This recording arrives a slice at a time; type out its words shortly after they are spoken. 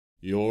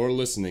You're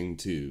listening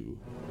to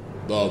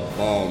the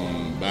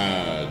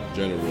Bombad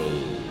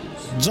Generals.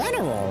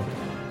 General?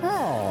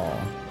 Oh.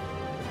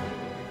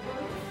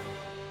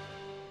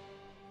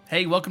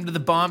 Hey, welcome to the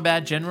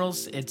Bombad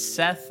Generals. It's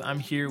Seth. I'm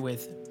here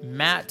with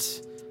Matt.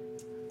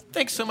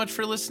 Thanks so much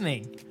for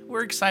listening.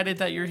 We're excited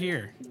that you're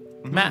here.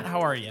 Matt,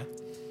 how are you?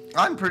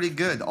 I'm pretty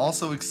good.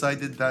 Also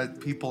excited that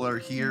people are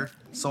here.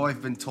 So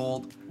I've been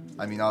told.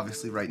 I mean,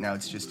 obviously right now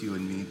it's just you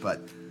and me,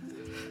 but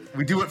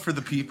we do it for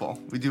the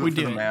people. We do it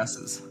for the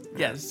masses.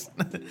 Yes.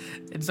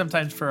 And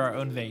sometimes for our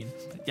own vein.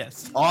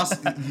 Yes.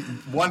 Awesome.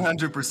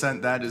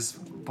 100% that is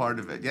part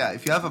of it. Yeah,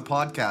 if you have a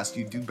podcast,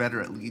 you do better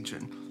at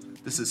Legion.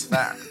 This is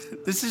fact.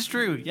 This is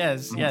true.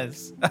 Yes,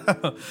 yes.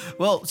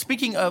 Well,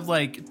 speaking of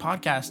like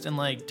podcast and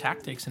like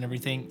tactics and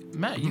everything,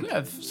 Matt, you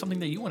have something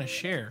that you want to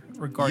share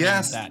regarding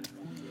that.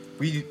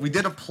 We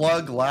did a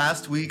plug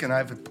last week, and I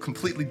have a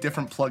completely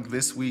different plug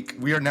this week.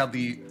 We are now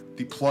the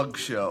plug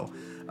show.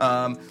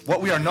 What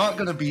we are not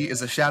going to be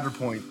is a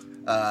Shatterpoint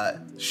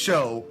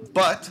show,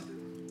 but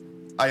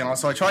I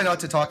try not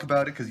to talk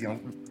about it because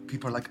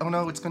people are like, oh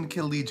no, it's going to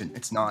kill Legion.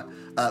 It's not,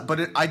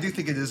 but I do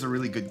think it is a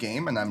really good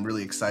game, and I'm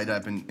really excited.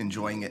 I've been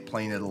enjoying it,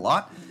 playing it a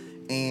lot,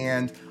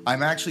 and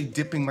I'm actually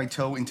dipping my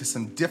toe into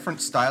some different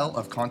style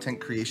of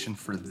content creation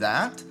for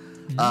that.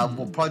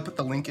 We'll probably put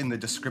the link in the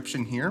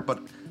description here,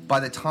 but by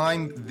the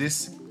time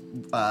this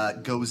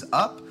goes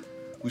up,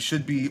 we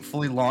should be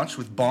fully launched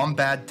with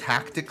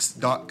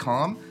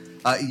bombadtactics.com.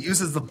 It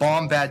uses the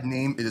Bombad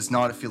name. It is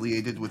not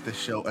affiliated with this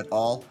show at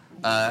all.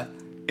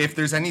 If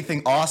there's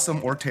anything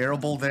awesome or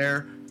terrible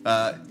there,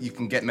 you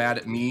can get mad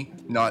at me,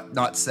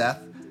 not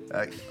Seth.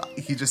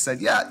 He just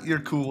said, yeah, you're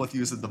cool with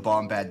using the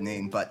Bombad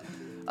name. But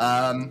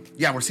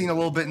we're seeing a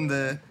little bit in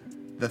the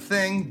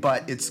thing,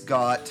 but it's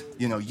got,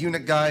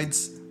 unit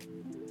guides.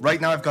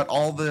 Right now I've got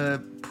all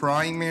the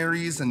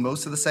primaries and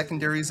most of the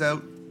secondaries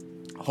out.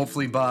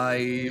 Hopefully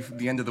by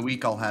the end of the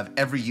week I'll have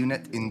every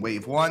unit in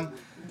Wave 1.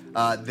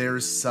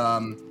 There's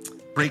some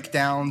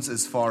breakdowns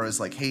as far as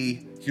like,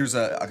 hey, here's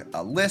a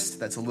list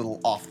that's a little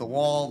off the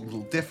wall, a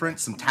little different,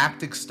 some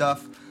tactics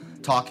stuff,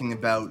 talking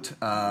about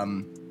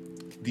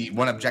the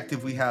one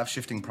objective we have,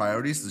 shifting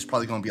priorities. There's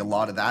probably going to be a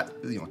lot of that,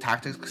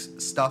 tactics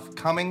stuff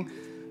coming.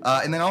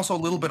 And then also a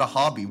little bit of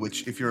hobby,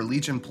 which if you're a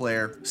Legion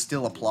player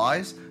still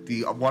applies.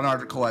 The one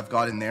article I've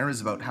got in there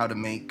is about how to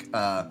make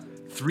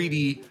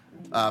 3D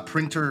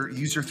printer,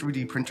 use your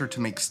 3D printer to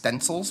make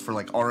stencils for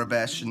like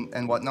Arabesh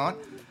and whatnot.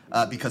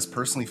 Because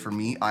personally for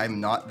me,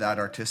 I'm not that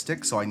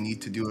artistic, so I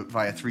need to do it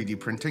via 3D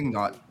printing,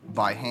 not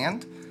by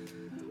hand.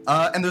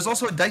 And there's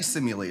also a dice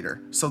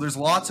simulator. So there's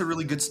lots of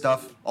really good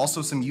stuff.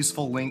 Also some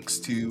useful links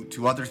to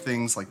other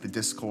things like the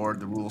Discord,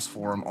 the rules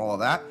forum, all of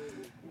that.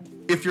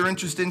 If you're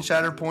interested in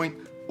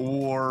Shatterpoint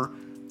or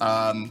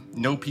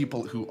know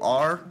people who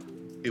are,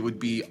 it would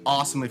be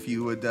awesome if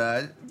you would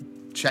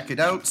check it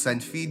out,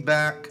 send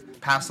feedback,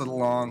 pass it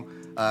along,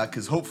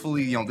 because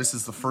hopefully, this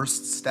is the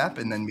first step,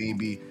 and then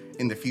maybe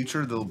in the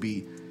future there'll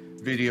be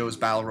videos,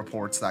 battle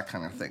reports, that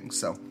kind of thing.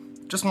 So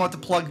just wanted to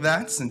plug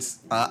that since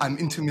I'm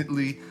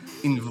intimately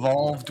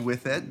involved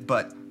with it.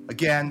 But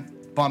again,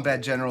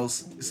 Bombad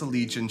Generals is a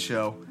Legion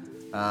show.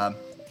 But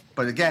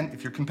again,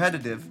 if you're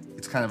competitive,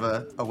 it's kind of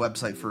a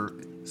website for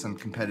some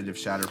competitive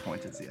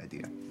Shatterpoint is the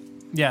idea.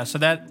 Yeah, so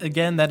that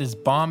is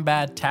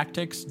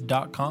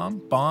bombadtactics.com,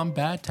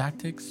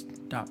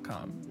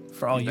 bombadtactics.com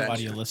for all you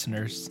audio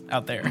listeners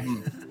out there.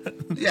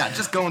 Yeah,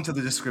 just go into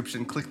the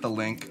description, click the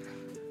link.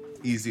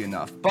 Easy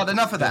enough. But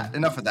enough of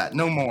that.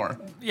 No more.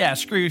 Yeah,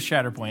 screw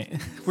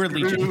Shatterpoint. We're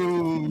Legion.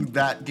 Screw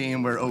that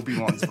game where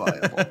Obi-Wan's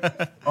viable.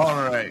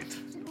 All right.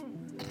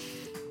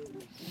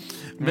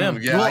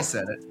 I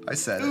said it.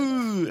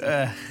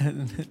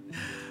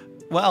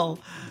 Well,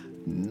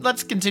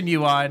 let's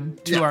continue on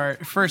to our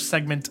first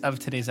segment of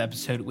today's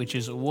episode, which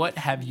is what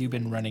have you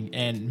been running?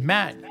 And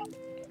Matt,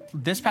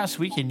 this past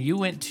weekend you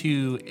went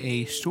to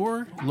a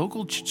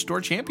local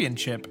store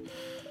championship,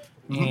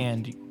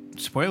 and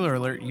spoiler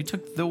alert, you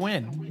took the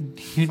win.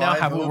 You now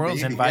have a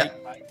World's Invite.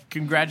 Yeah.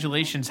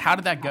 Congratulations. How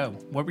did that go?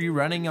 What were you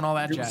running and all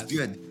that jazz? It was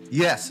good.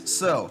 Yes,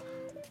 so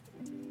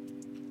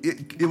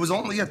it was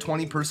only a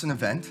 20-person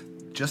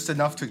event, just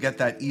enough to get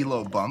that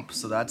ELO bump,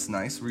 so that's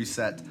nice.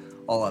 Reset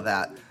all of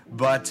that.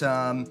 But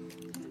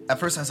at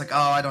first I was like,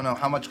 I don't know,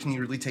 how much can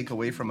you really take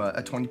away from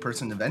a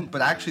 20-person event?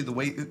 But actually the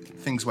way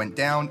things went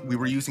down, we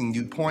were using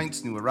new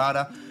points, new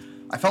errata.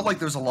 I felt like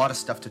there's a lot of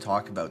stuff to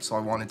talk about, so I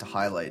wanted to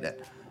highlight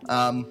it.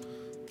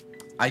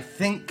 I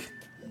think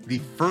the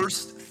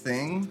first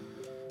thing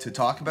to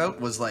talk about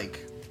was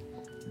like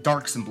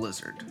Darks and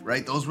Blizzard,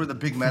 right? Those were the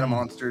big meta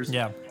monsters.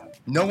 Yeah.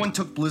 No one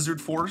took Blizzard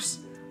Force.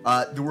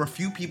 There were a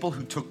few people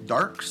who took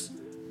Darks,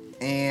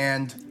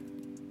 and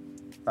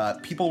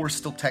people were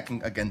still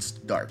teching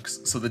against Darks.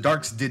 So the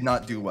Darks did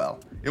not do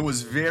well. It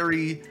was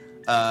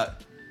I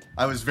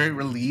was very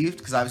relieved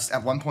because I was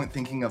at one point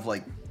thinking of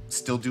like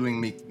still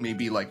doing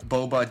maybe like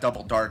Boba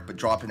double Dark but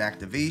drop an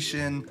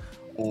activation,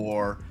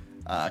 or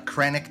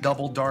Krennic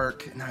double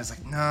Dark, and I was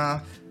like, nah,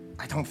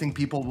 I don't think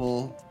people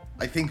will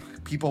I think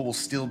people will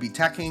still be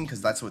teching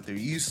because that's what they're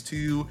used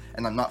to,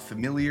 and I'm not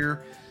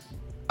familiar.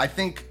 I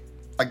think,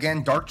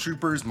 again, Dark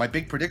Troopers, my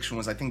big prediction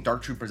was I think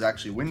Dark Troopers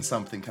actually win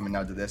something coming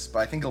out of this, but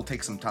I think it'll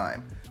take some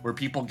time where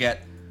people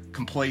get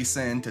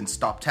complacent and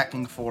stop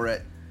teching for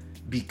it,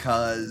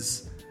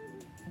 because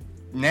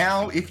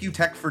now if you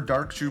tech for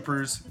Dark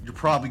Troopers, you're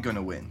probably going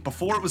to win.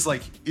 Before it was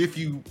like, if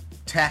you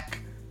tech,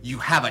 you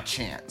have a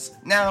chance.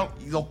 Now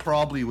you'll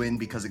probably win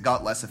because it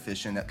got less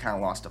efficient. It kind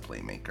of lost a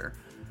playmaker.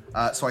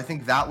 So I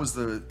think that was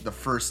the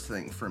first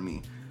thing for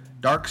me.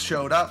 Dark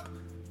showed up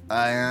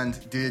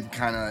and did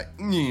kind of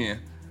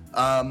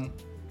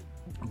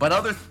but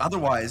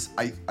otherwise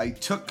I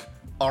took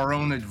our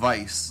own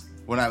advice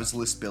when I was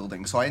list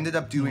building. So I ended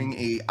up doing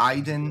a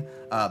Iden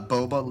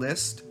Boba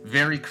list.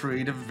 Very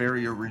creative,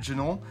 very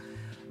original.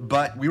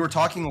 But we were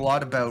talking a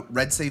lot about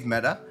red save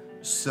meta.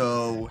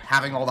 So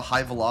having all the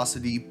high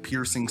velocity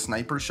piercing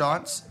sniper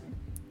shots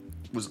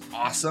was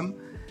awesome.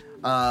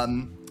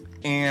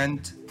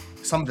 And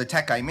some of the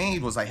tech I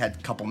made was I had a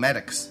couple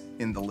medics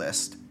in the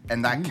list,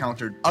 and that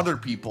countered other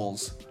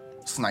people's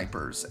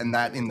snipers. And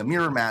that in the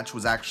mirror match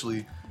was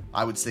actually,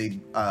 I would say,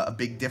 a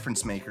big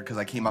difference maker because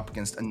I came up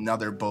against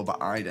another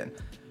Boba Iden.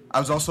 I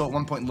was also at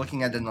one point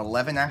looking at an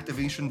 11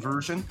 activation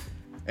version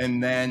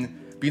and then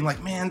being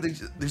like, man,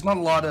 there's not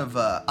a lot of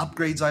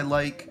upgrades I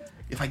like.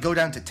 If I go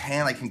down to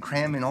 10, I can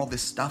cram in all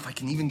this stuff. I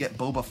can even get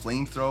Boba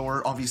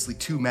Flamethrower, obviously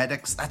 2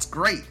 medics. That's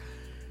great.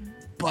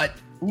 But,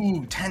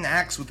 10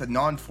 acts with a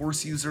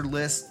non-force user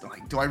list.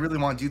 Like, do I really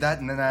want to do that?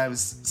 And then I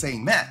was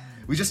saying, Matt,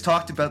 we just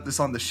talked about this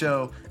on the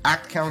show.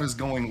 Act count is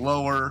going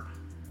lower.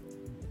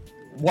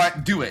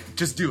 What? Do it.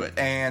 Just do it.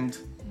 And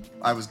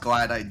I was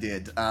glad I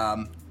did.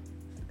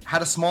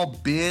 Had a small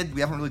bid.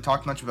 We haven't really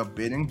talked much about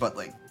bidding, but,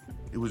 like,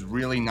 it was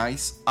really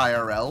nice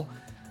IRL.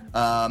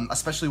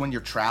 Especially when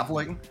you're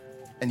traveling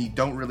and you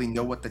don't really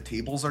know what the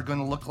tables are going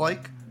to look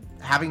like.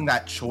 Having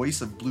that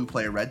choice of blue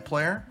player, red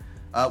player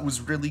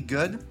was really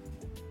good.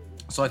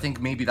 So I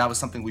think maybe that was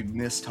something we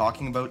missed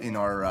talking about in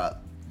our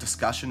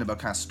discussion about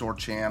kind of store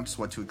champs,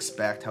 what to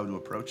expect, how to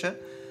approach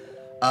it.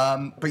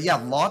 But yeah,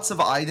 lots of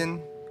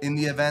Iden in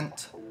the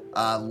event.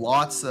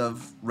 Lots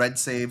of red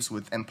saves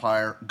with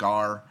Empire,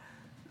 Gar.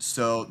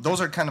 So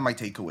those are kind of my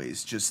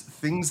takeaways. Just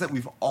things that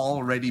we've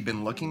already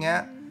been looking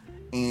at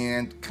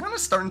and kind of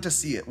starting to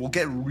see it. We'll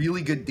get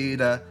really good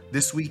data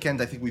this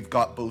weekend. I think we've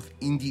got both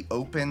Indy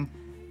Open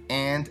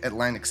and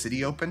Atlantic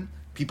City Open.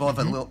 People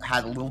have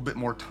had a little bit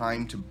more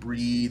time to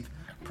breathe,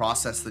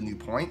 process the new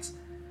points.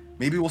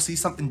 Maybe we'll see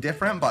something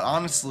different, but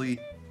honestly,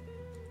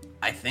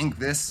 I think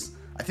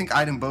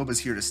Iden Boba's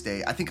here to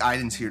stay. I think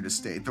Iden's here to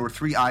stay. There were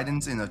 3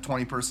 Idens in a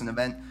 20-person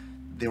event.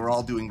 They were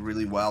all doing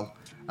really well.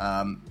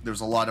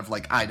 There's a lot of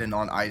like Iden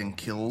on Iden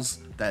kills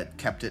that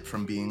kept it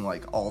from being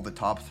like all the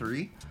top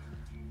 3.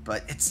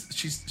 But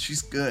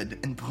she's good,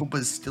 and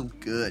Boba's still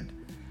good.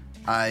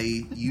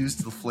 I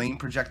used the flame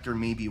projector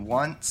maybe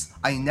once.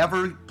 I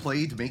never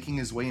played Making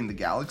His Way in the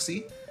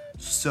Galaxy,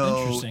 so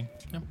Interesting.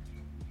 Yeah.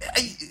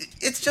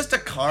 It's just a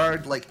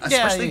card, like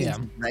especially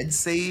in red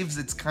saves.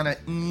 It's kind of.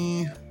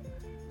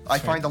 I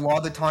find a lot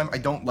of the time I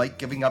don't like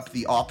giving up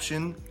the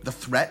option, the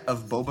threat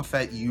of Boba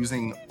Fett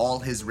using all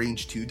his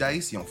range 2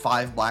 dice.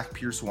 5 black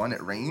pierce 1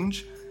 at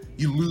range.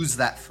 You lose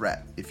that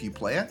threat if you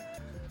play it.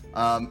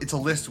 It's a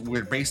list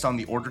where, based on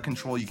the order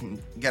control, you can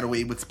get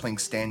away with playing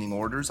standing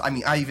orders. I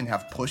mean, I even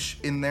have push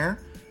in there,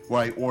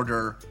 where I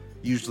order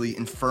usually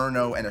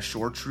Inferno and a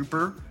Shore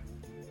Trooper.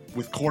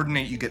 With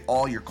Coordinate, you get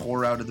all your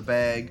core out of the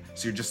bag,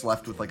 so you're just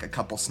left with like a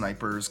couple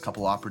snipers,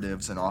 couple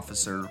operatives, an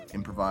officer,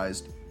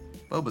 improvised.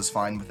 Boba's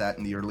fine with that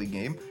in the early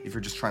game, if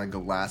you're just trying to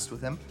go last with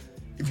him.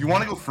 If you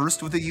want to go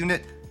first with a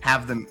unit,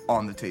 have them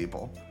on the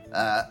table.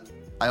 I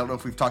don't know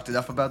if we've talked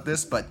enough about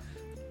this, but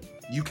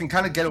you can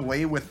kind of get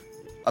away with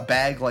a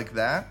bag like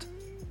that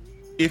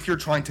if you're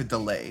trying to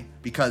delay,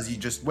 because you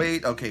just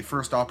wait. Okay,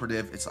 first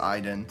operative, it's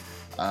Iden.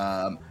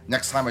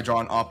 Next time I draw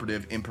an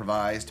operative,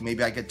 improvised.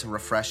 Maybe I get to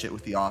refresh it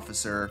with the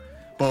officer.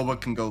 Boba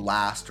can go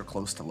last or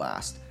close to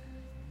last.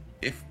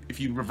 If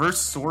you reverse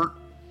sort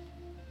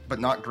but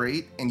not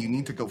great, and you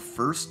need to go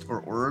first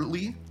or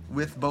early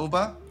with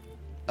Boba,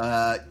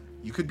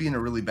 you could be in a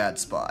really bad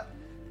spot.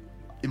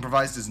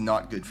 Improvised is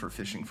not good for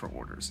fishing for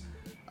orders.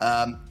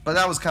 But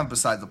that was kind of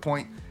beside the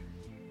point.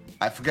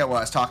 I forget what I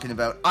was talking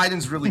about.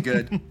 Iden's really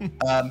good.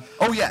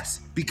 Oh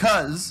yes,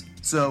 because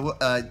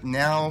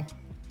now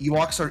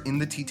Ewoks are in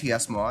the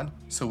TTS mod,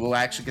 so we'll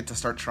actually get to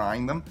start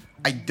trying them.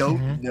 I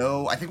don't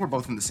know. I think we're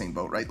both in the same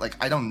boat, right? Like,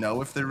 I don't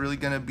know if they're really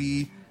going to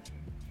be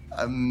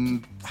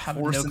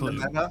force in the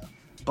meta.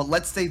 But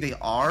let's say they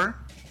are.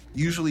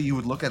 Usually you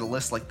would look at a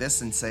list like this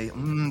and say,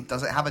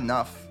 does it have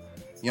enough?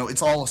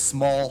 It's all a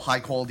small,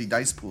 high-quality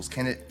dice pools.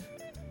 Can it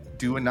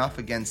do enough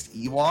against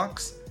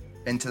Ewoks?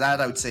 And to that,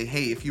 I would say,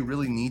 hey, if you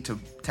really need to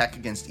tech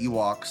against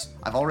Ewoks,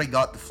 I've already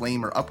got the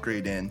Flamer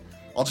upgrade in.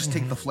 I'll just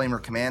take the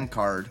Flamer command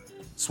card,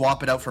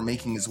 swap it out for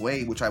Making His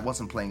Way, which I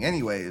wasn't playing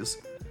anyways,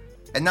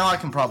 and now I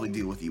can probably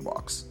deal with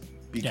Ewoks,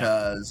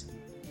 because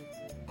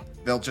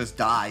they'll just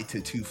die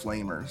to 2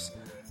 Flamers.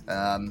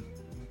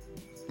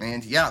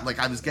 And yeah, like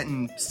I was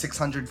getting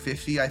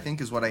 650, I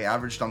think, is what I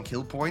averaged on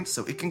kill points.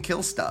 So it can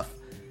kill stuff.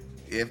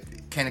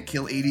 Can it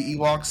kill 80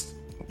 Ewoks?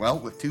 Well,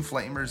 with 2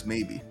 flamers,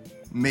 maybe.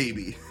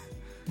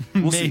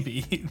 We'll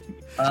Maybe. see.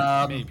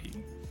 Maybe.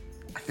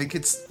 I think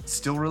it's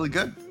still really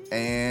good.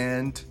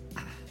 And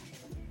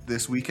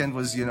this weekend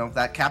was,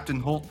 that Captain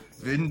Holt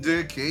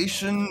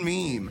vindication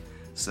meme.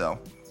 So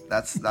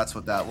that's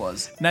what that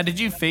was. Now, did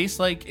you face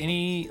like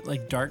any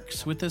like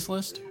darks with this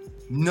list?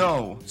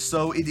 No.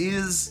 So it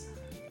is.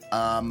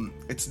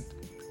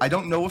 I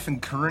don't know if in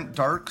current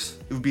darks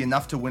it would be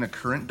enough to win a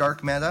current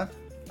dark meta,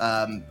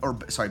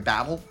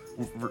 battle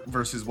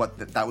versus what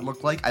that would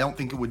look like. I don't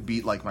think it would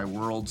beat like my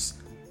Worlds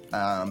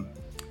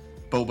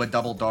Boba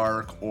Double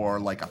Dark or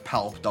like a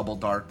Palp Double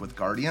Dark with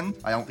Guardian.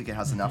 I don't think it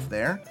has enough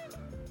there.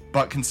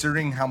 But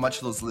considering how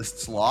much those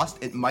lists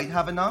lost, it might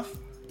have enough.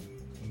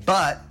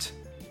 But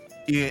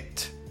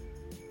it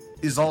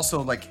is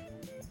also like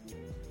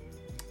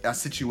a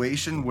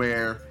situation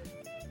where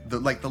the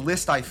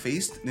list I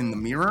faced in the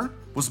mirror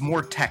was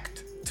more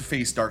teched to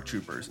face Dark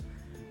Troopers.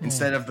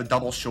 Instead of the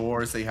double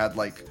shores, they had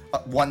like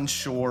one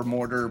shore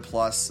mortar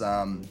plus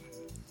some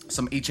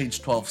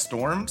HH-12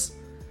 storms,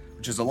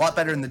 which is a lot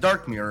better in the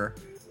dark mirror.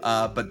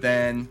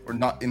 Or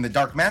not in the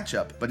dark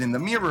matchup, but in the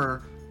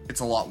mirror,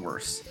 it's a lot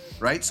worse,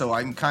 right? So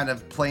I'm kind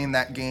of playing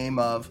that game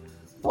of,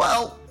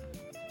 well,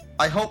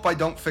 I hope I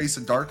don't face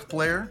a dark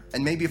player,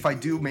 and maybe if I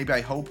do, maybe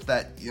I hope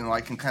that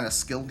I can kind of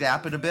skill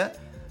gap it a bit.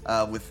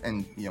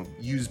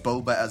 Use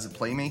Boba as a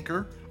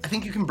playmaker. I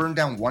think you can burn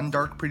down 1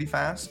 dark pretty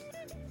fast.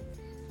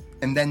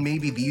 And then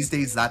maybe these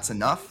days that's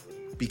enough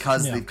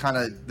because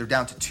they're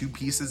down to 2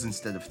 pieces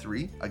instead of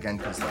 3. Again,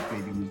 because like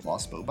maybe we've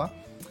lost Boba.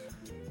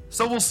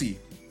 So we'll see.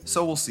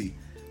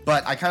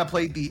 But I kind of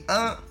played the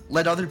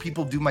let other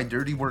people do my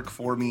dirty work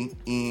for me,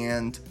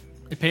 and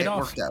it paid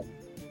off. Worked out.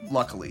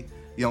 Luckily.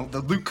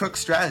 The Luke Cook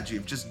strategy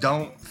of just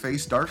don't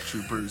face Dark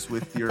Troopers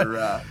with your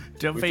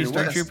don't with face your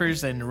Dark list.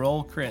 Troopers and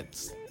roll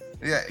crits.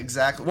 Yeah,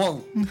 exactly.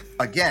 Well,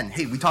 again,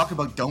 hey, we talk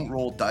about don't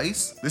roll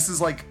dice. This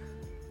is like,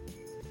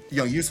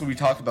 usually we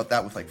talk about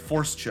that with like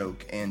force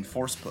choke and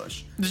force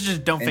push. This is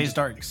just don't face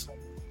darks.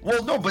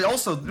 Well, no, but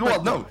also,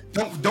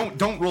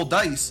 don't roll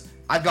dice.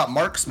 I've got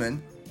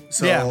marksman,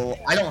 so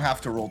I don't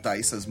have to roll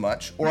dice as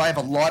much. Or I have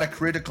a lot of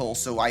critical,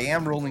 so I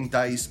am rolling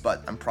dice,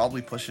 but I'm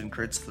probably pushing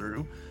crits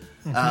through.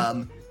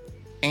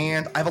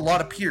 And I have a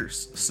lot of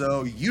pierce,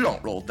 so you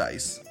don't roll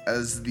dice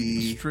as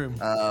the. It's true.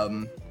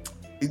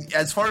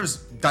 As far as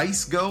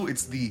dice go,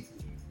 it's the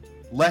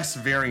less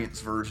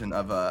variance version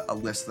of a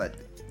list that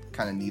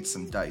kind of needs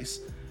some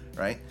dice,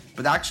 right?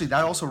 But actually,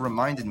 that also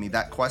reminded me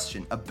that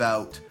question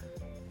about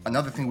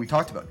another thing we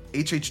talked about,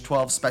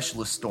 HH-12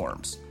 Specialist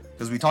Storms.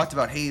 Because we talked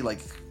about, hey, like,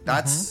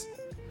 that's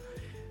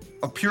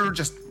a pure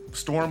just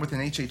storm with an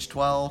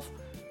HH-12.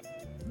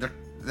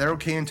 They're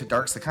okay into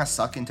darks. They kind of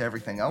suck into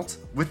everything else.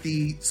 With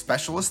the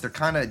Specialists, they're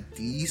kind of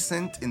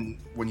decent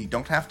when you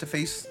don't have to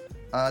face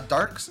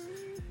darks.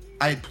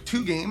 I had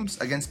 2 games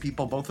against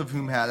people, both of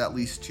whom had at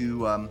least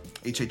 2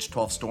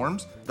 HH-12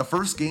 storms. The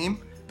first game,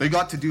 they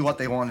got to do what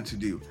they wanted to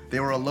do.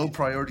 They were a low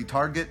priority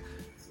target.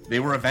 They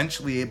were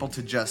eventually able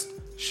to just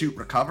shoot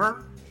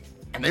recover,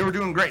 and they were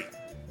doing great.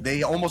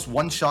 They almost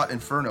one-shot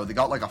Inferno. They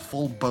got like a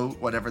full boat,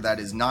 whatever that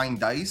is,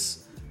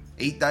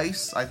 8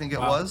 dice, I think it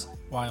was.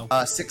 Wild.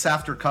 6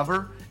 after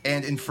cover,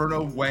 and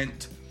Inferno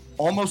went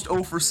almost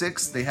 0 for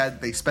 6.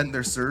 They spent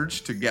their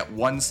surge to get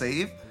 1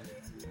 save.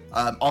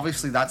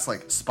 Obviously, that's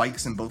like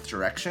spikes in both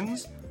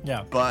directions.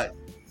 Yeah. But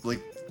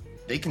like,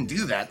 they can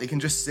do that. They can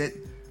just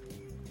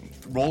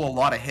roll a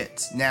lot of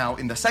hits. Now,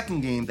 in the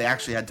second game, they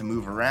actually had to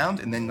move around,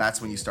 and then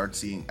that's when you start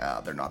seeing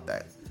they're not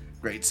that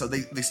great. So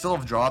they still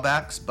have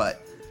drawbacks,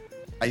 but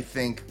I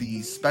think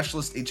the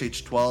Specialist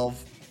HH-12,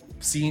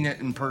 seeing it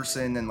in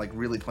person and like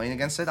really playing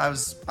against it, I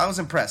was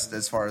impressed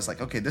as far as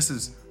like, okay, this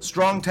is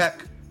strong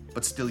tech,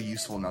 but still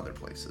useful in other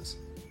places.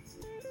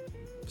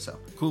 So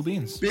cool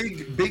beans.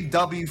 Big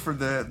W for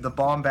the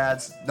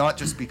Bombads, not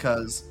just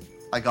because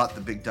I got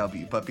the big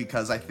W, but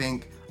because I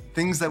think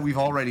things that we've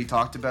already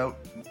talked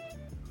about,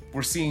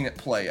 we're seeing it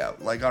play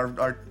out. Like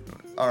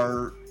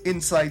our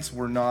insights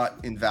were not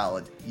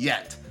invalid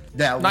yet.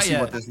 Now we'll see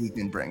what this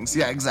weekend brings.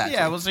 Yeah, exactly.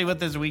 Yeah, we'll see what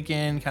this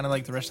weekend, kind of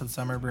like the rest of the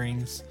summer,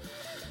 brings.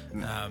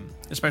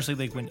 Especially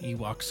like when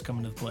Ewoks come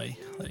into play.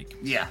 Like,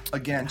 yeah,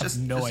 again, just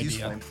use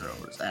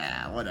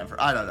flamethrowers. Whatever.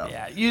 I don't know.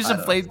 Yeah, use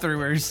some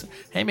flamethrowers.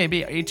 Hey,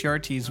 maybe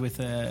ATRTs with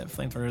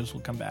flamethrowers will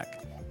come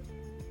back.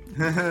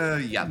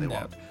 Yeah, they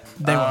won't.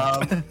 They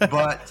won't.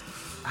 But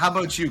how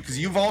about you? Because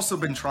you've also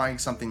been trying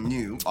something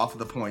new off of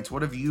the points.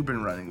 What have you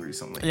been running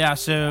recently? Yeah,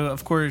 so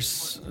of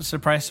course,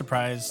 surprise,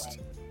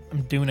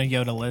 I'm doing a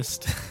Yoda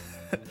list.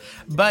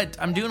 But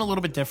I'm doing a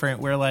little bit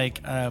different where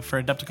like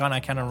for Adepticon I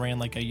kind of ran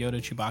like a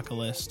Yoda Chewbacca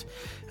list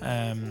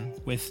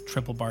with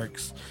triple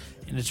barks,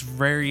 and it's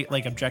very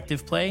like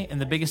objective play,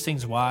 and the biggest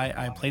things why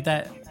I played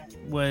that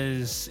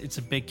was it's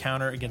a big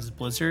counter against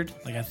Blizzard.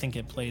 Like I think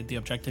it played the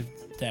objective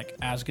deck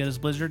as good as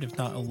Blizzard, if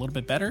not a little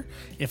bit better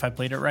if I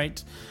played it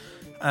right.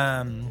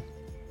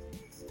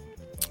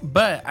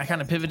 But I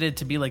kind of pivoted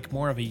to be like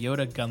more of a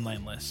Yoda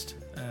gunline list,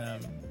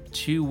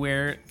 to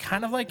where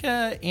kind of like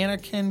a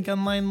Anakin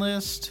gunline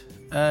list,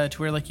 to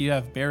where like you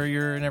have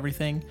barrier and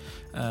everything.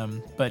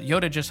 But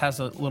Yoda just has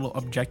a little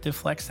objective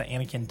flex that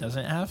Anakin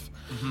doesn't have.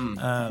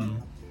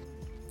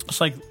 It's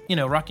like,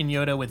 rocking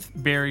Yoda with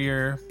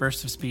barrier,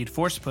 burst of speed,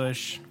 force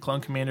push, clone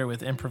commander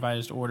with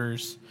improvised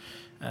orders,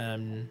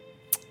 2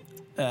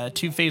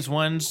 phase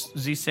 1s,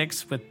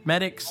 Z6 with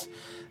medics,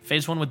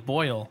 phase 1 with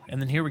Boyle,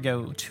 and then here we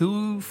go,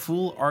 2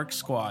 full arc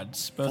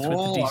squads, both with the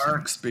Full decent,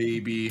 arcs,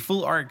 baby.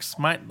 full arcs.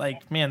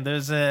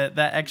 There's that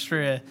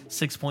extra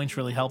 6 points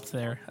really helped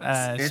there.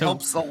 It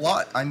helps a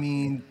lot. I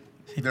mean,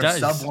 they're does.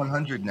 sub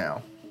 100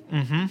 now.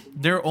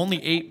 They're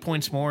only 8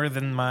 points more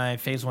than my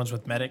phase 1s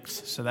with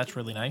medics, so that's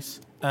really nice.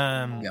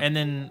 And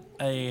then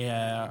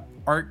a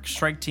arc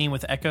strike team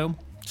with Echo.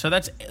 So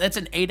that's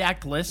an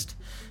 8-act list.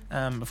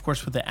 Of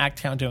course, with the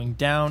act count going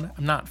down,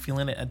 I'm not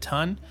feeling it a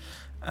ton.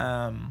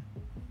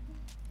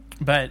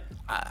 But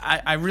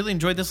I really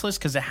enjoyed this list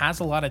because it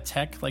has a lot of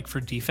tech, like for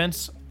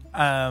defense.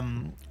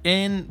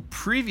 And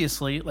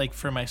previously, like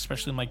for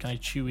especially my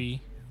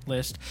Chewie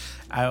list,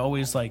 I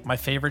always my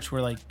favorites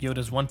were like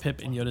Yoda's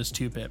 1-pip and Yoda's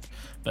 2-pip.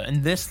 But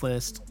in this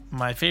list,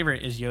 my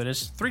favorite is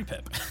Yoda's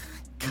 3-pip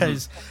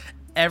because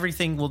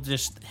everything will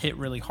just hit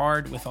really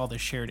hard with all the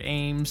shared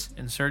aims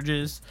and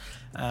surges.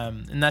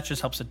 And that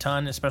just helps a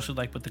ton, especially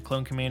like with the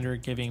clone commander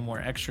giving more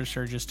extra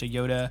surges to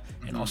Yoda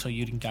and also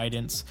using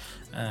guidance.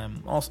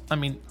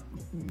 Using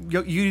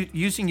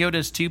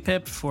Yoda's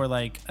 2-pip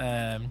for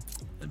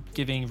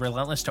giving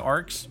relentless to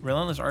arcs.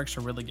 Relentless arcs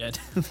are really good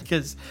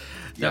because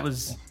that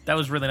was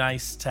really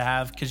nice to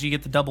have because you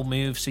get the double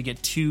move, so you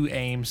get 2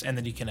 aims and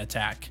then you can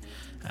attack,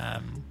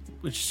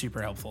 which is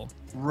super helpful.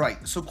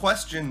 Right. So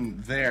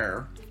question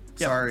there.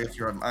 Yep. Sorry if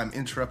I'm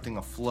interrupting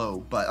a flow,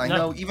 but I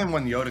know even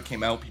when Yoda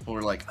came out, people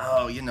were like,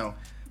 oh,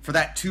 for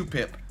that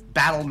 2-pip,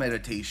 battle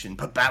meditation,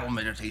 put battle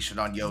meditation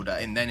on Yoda,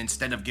 and then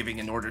instead of giving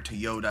an order to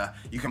Yoda,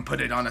 you can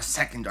put it on a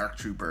second ARC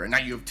trooper, and now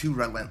you have 2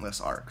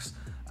 relentless arcs.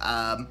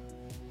 I'll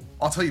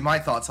tell you my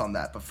thoughts on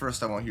that, but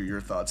first I want to hear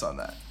your thoughts on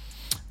that.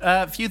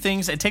 A few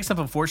things. It takes up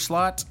a force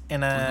slot,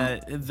 and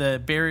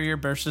the barrier,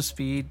 burst of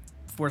speed,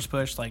 force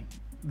push,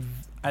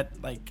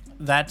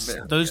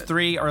 those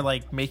 3 are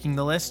making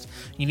the list.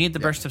 You need the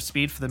burst of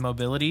speed for the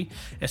mobility,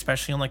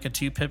 especially on a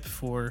 2-pip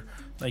for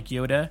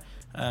Yoda,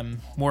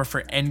 more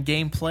for end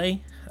game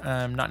play,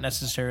 not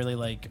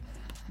necessarily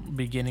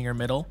beginning or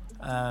middle.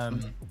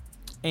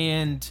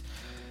 And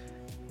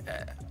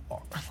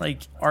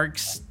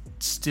arcs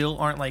still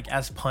aren't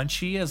as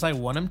punchy as I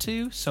want them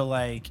to,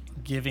 so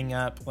giving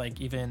up I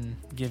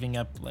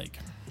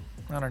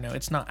don't know,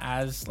 it's not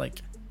as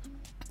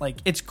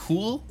it's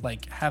cool,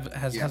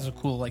 has a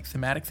cool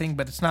thematic thing,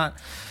 but it's not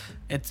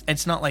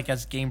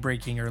as game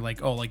breaking or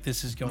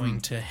this is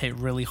going to hit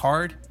really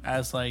hard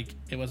as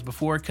it was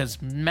before, because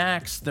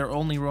max they're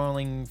only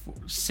rolling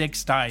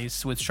 6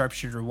 dice with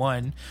sharpshooter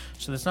 1,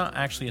 so there's not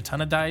actually a ton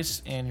of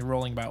dice, and you're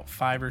rolling about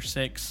 5 or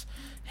 6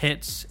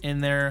 hits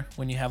in there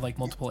when you have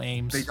multiple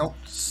aims. They don't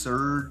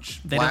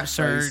surge. They don't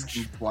surge.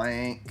 And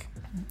blank.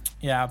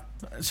 Yeah,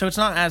 so it's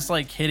not as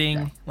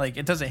hitting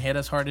it doesn't hit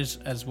as hard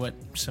as what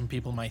some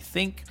people might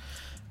think.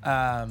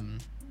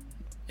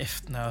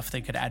 If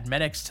they could add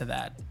medics to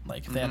that,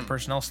 if they had a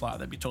personnel slot,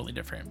 that'd be totally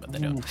different. But they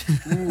don't.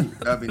 Ooh,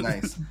 that'd be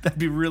nice. That'd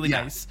be really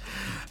nice.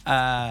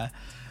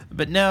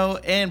 But no,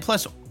 and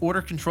plus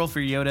order control for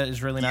Yoda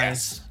is really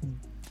nice.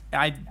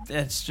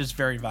 It's just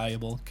very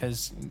valuable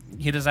because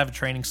he doesn't have a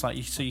training slot,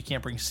 so you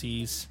can't bring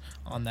C's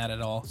on that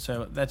at all.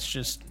 So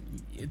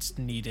it's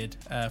needed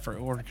for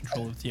order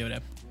control with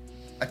Yoda.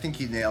 I think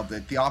he nailed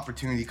it. The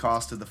opportunity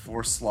cost of the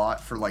force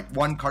slot for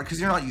 1 card, because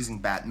you're not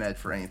using Batmed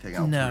for anything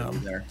else really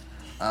there.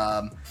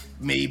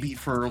 Maybe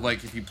for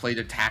if you played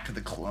Attack of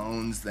the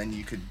Clones, then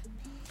you could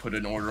put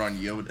an order on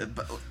Yoda,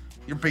 but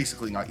you're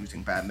basically not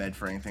using Batmed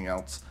for anything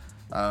else.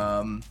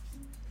 And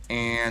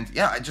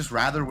I just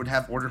rather would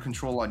have order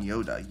control on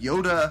Yoda.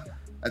 Yoda,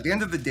 at the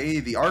end of the day,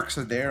 the arcs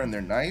are there and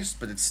they're nice,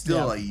 but it's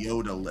still a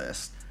Yoda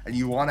list. And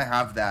you want to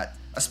have that,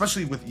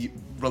 especially with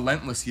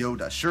Relentless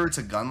Yoda. Sure, it's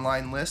a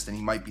gunline list and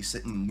he might be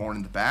sitting more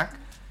in the back,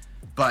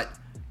 but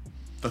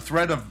the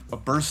threat of a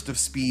burst of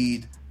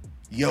speed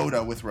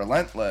Yoda with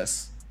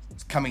Relentless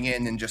coming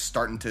in and just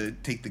starting to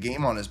take the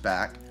game on his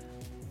back,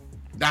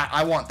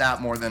 I want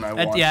that more than I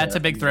want. It's a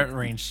big threat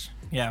range.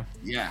 Yeah.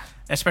 Yeah.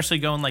 Especially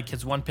going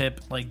his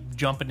 1-pip,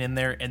 jumping in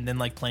there and then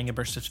playing a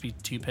burst of speed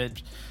 2-pip.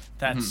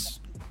 That's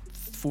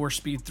 4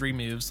 speed 3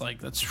 moves.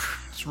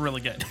 It's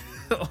really good.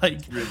 Really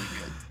good.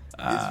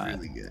 It's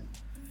really good.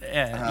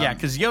 Yeah,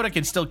 because Yoda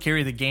can still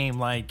carry the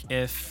game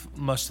if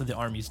most of the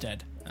army's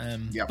dead.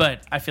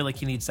 But I feel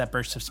he needs that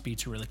burst of speed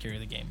to really carry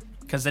the game,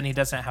 because then he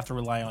doesn't have to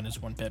rely on his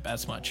 1-pip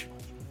as much.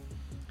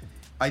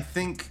 I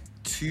think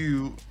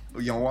too,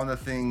 one of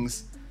the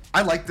things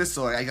I like this,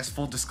 so I guess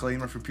full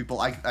disclaimer for people,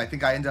 I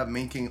think I ended up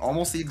making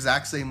almost the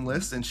exact same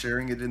list and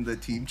sharing it in the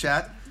team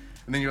chat,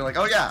 and then you're like,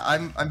 oh yeah,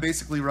 I'm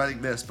basically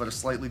running this, but a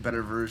slightly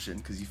better version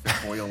because you fit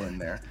Boyle in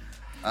there.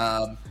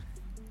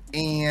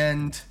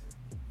 And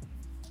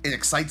it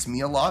excites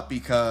me a lot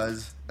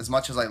because as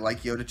much as I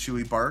like Yoda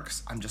Chewy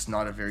Barks, I'm just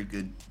not a very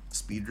good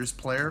speeders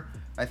player.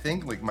 I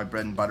think like my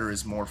bread and butter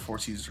is more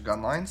force user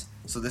gun lines.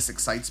 So this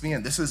excites me,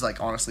 and this is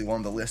like honestly one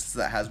of the lists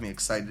that has me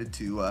excited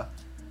to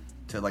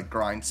like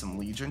grind some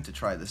Legion to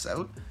try this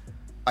out.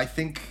 I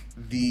think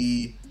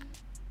the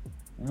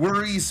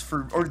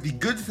the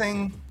good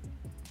thing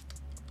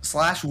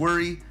 /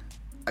 worry,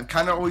 I'm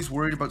kind of always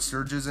worried about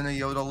surges in a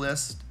Yoda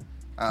list.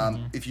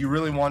 If you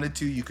really wanted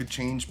to, you could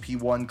change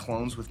P1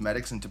 clones with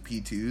medics into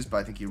P2s, but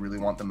I think you really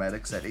want the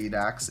medics at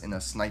 8-ax in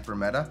a sniper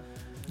meta.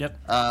 Yep.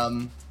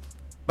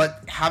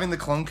 But having the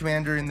clone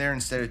commander in there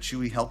instead of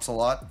Chewie helps a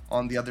lot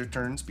on the other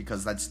turns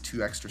because that's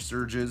 2 extra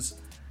surges.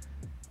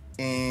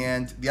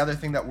 And the other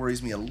thing that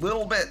worries me a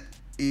little bit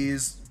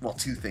is, well,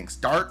 2 things.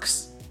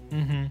 Darks.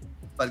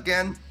 But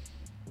again,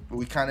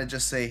 we kind of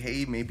just say,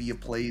 hey, maybe you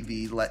play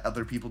the let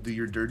other people do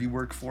your dirty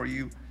work for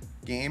you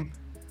game.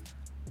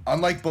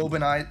 Unlike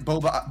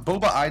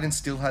Boba Iden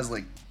still has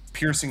like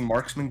piercing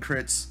marksman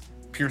crits,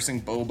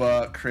 piercing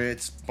Boba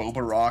crits,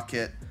 Boba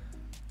rocket,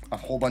 a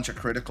whole bunch of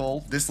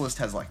critical. This list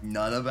has like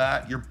none of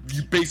that. You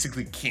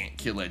basically can't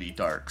kill any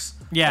darks.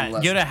 Yeah,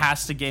 Yoda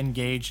has to get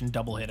engaged and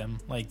double hit him.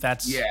 Like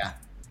that's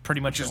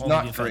pretty much which is the only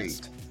not defense.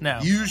 great. No.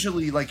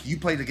 Usually, like you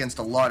played against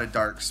a lot of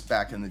darks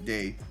back in the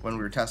day when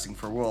we were testing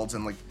for Worlds,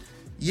 and like,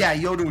 yeah,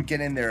 Yoda would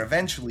get in there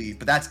eventually,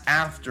 but that's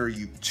after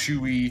you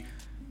Chewie,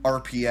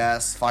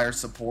 RPS, fire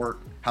support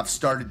have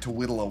started to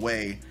whittle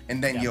away,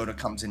 and then Yoda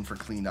comes in for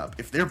cleanup.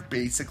 If they're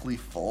basically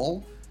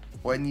full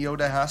when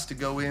Yoda has to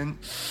go in,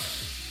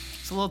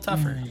 it's a little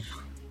tougher.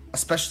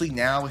 Especially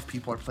now if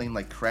people are playing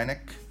like Krennic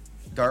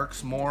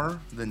darks more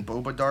than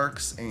Boba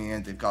darks,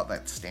 and they've got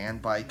that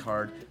standby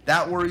card.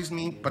 That worries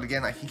me, but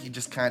again, I think you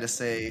just kind of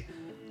say,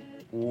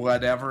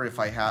 whatever, if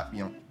I have,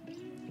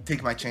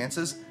 take my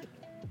chances.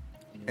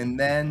 And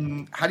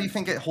then, how do you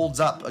think it holds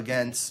up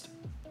against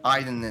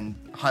Iden and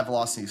high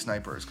velocity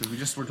snipers?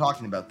 Because we were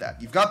talking about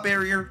that. You've got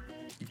barrier,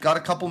 you've got a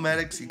couple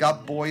medics, you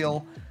got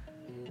Boyle,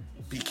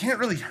 but you can't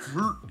really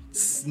hurt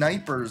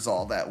snipers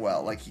all that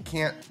well. Like, you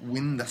can't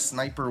win the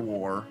sniper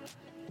war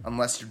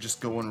unless you're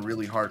just going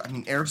really hard. I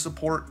mean, air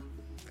support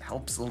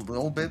helps a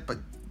little bit, but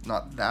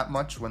not that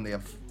much when they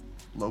have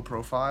low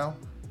profile.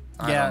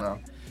 I don't know.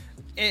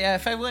 Yeah,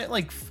 if I went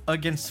like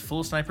against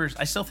full snipers,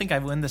 I still think I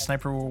win the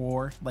sniper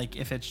war. Like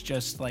if it's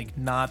just like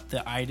not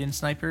the Iden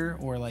sniper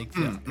or like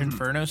the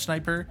Inferno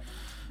sniper,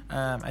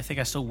 I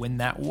think I still win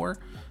that war.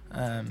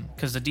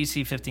 Because the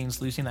DC-15s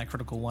losing that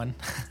critical one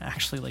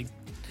actually like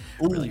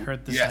really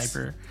hurt the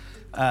sniper.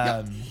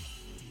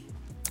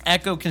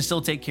 Echo can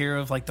still take care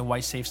of like the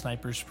white safe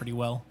snipers pretty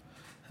well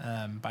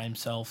by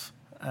himself.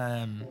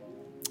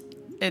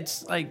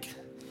 It's like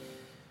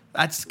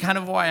that's kind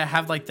of why I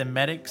have like the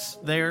medics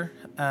there.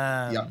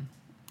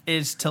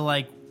 Is to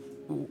like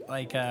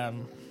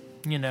kind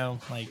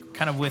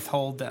of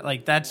withhold that.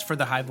 Like that's for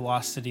the high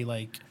velocity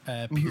like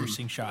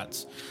piercing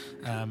shots,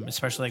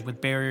 especially like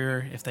with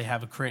barrier. If they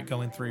have a crit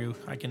going through,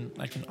 I can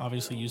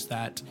obviously use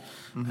that.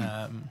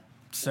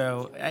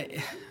 So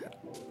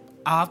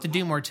I'll have to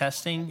do more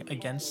testing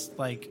against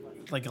like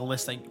a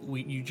list like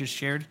you just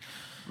shared.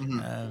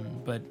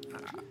 But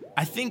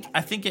I think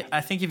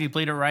if you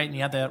played it right and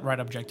you had the right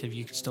objective,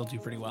 you could still do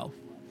pretty well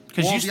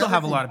because you still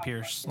have a lot of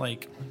pierce.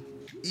 Like,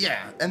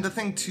 yeah, and the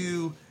thing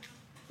too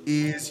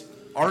is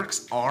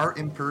arcs are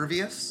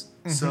impervious,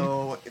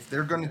 so if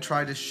they're going to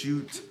try to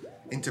shoot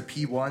into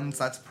P1s,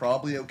 that's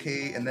probably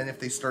okay. And then if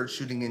they start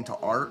shooting into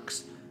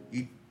arcs,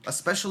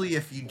 especially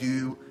if you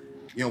do,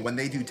 when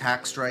they do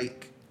tack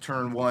strike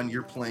turn 1,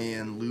 you're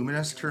playing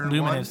Luminous turn 1.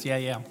 Luminous,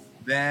 yeah.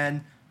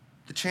 Then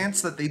the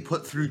chance that they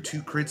put through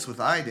 2 crits with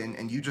Iden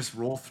and you just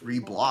roll 3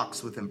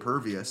 blocks with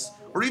Impervious,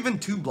 or even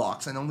 2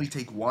 blocks and only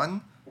take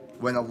 1,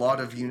 when a lot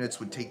of units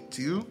would take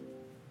 2,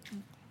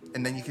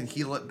 and then you can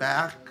heal it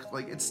back.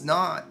 Like, it's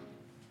not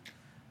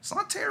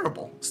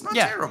terrible. It's not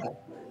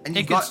terrible. And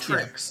you've got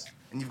tricks.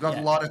 And you've got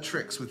a lot of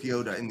tricks with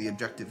Yoda in the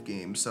objective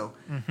game. So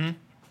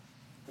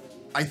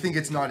I think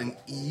it's not an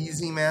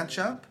easy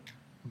matchup,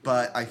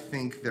 but I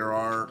think there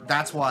are.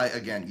 That's why,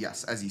 again,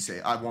 yes, as you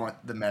say, I want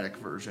the medic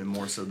version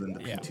more so than the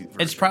P2 version.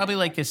 It's probably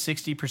like a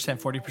 60%,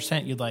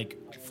 40%.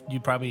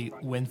 You'd probably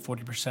win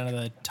 40% of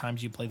the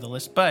times you play the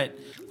list, but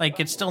like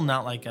it's still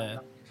not like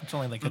it's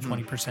only like a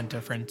 20%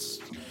 difference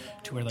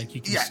to where like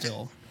you can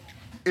still.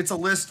 It's a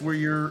list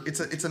where it's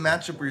a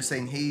matchup where you're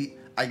saying, hey,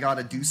 I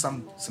gotta do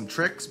some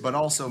tricks, but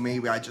also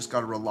maybe I just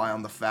gotta rely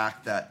on the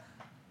fact that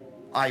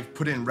I've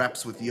put in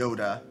reps with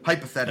Yoda,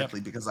 hypothetically,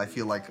 because I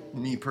feel like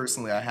me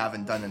personally, I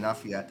haven't done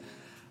enough yet.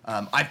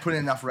 I've put in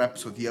enough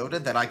reps with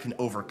Yoda that I can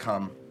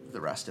overcome the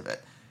rest of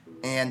it.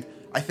 And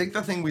I think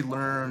the thing we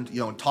learned,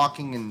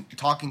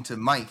 talking to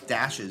Mike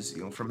Dashes,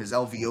 from his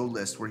LVO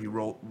list where he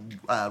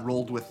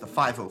rolled with the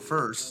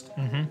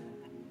 501st,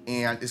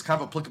 and is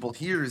kind of applicable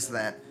here, is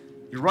that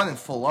you're running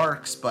full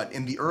arcs, but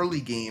in the early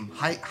game,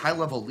 high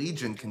level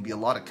Legion can be a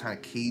lot of kind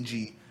of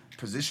cagey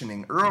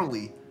positioning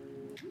early.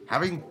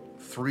 Having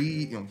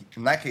 3,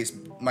 in that case,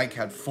 Mike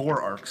had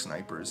 4 arc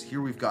snipers.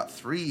 Here we've got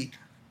 3.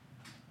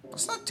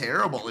 that's not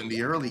terrible in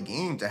the early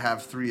game to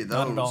have 3 of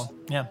those. Not at all.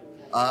 Yeah.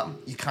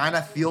 You kind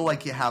of feel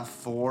like you have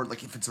 4.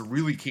 Like if it's a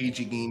really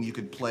cagey game, you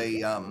could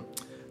play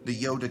the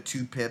Yoda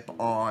 2-pip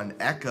on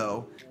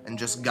Echo and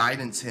just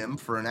guidance him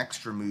for an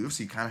extra move.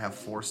 So you kind of have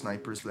 4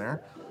 snipers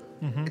there.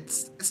 Mm-hmm.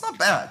 It's not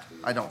bad,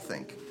 I don't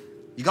think.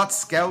 You got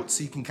scouts,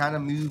 so you can kind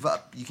of move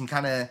up. You can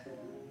kind of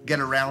get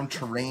around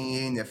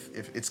terrain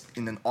if it's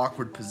in an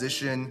awkward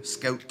position.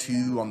 Scout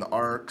 2 on the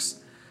arcs.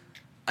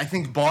 I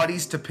think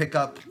bodies to pick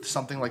up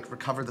something like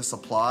recover the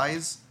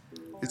supplies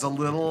is a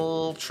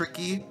little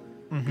tricky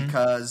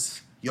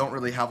because you don't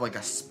really have like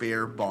a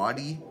spare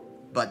body,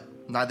 but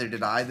neither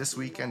did I this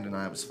weekend, and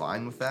I was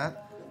fine with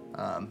that.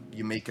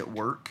 You make it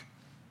work.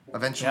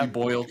 Eventually,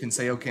 Boyle can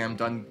say, okay, I'm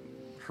done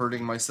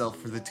hurting myself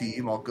for the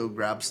team. I'll go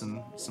grab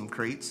some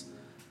crates.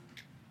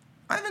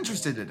 I'm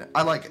interested in it.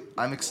 I like it.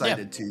 I'm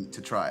excited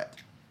to try it.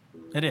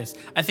 It is.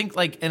 I think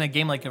like in a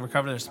game like a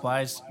Recover the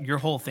Supplies, your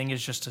whole thing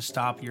is just to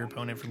stop your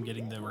opponent from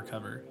getting the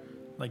recover,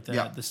 like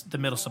the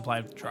middle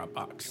supply drop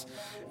box,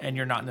 and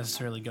you're not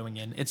necessarily going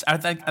in. I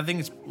think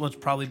it's what's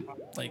probably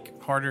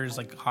like harder is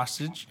like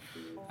hostage.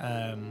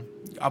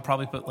 I'll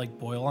probably put like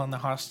Boyle on the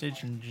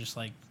hostage and just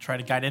like try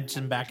to guide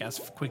him back as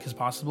quick as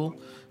possible,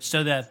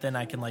 so that then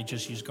I can like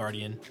just use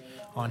Guardian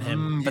on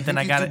him. But then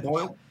I got it.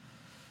 Boyle?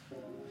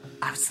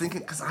 I was thinking,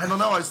 because I don't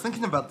know, I was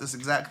thinking about this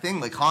exact thing.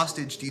 Like,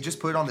 hostage, do you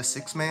just put it on the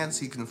 6-man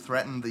so you can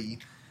threaten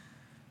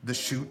the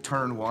shoot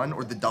turn 1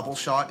 or the double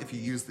shot if you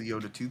use the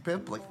Yoda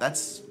 2-pip? Like,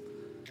 that's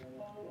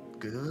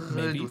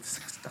good with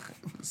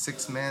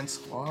 6-man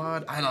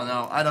squad. I don't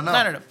know. I don't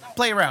know.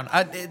 Play around.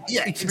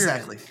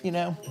 Exactly. You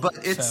know? But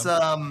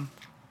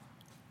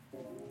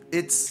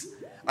it's,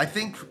 I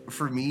think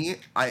for me,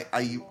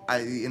 I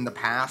in the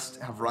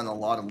past have run a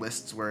lot of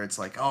lists where it's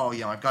like, oh,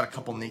 I've got a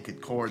couple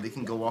naked core. They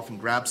can go off and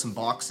grab some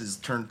boxes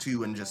turn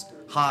 2 and just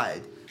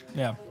hide.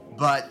 Yeah.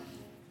 But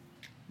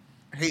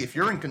hey, if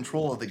you're in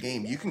control of the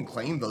game, you can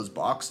claim those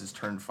boxes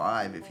turn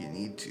 5 if you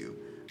need to,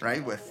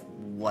 right? With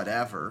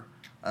whatever.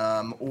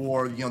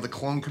 Or the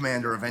clone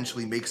commander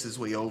eventually makes his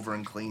way over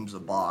and claims a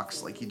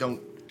box. Like, you don't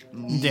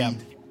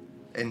need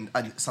and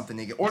something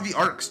naked. Or the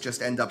arcs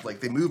just end up like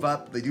they move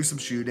up, they do some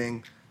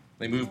shooting.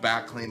 They move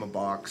back, claim a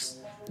box.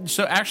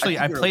 So actually,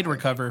 I played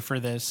Recover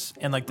for this,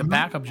 and like the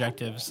back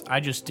objectives,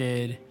 I just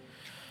did.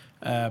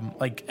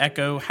 Like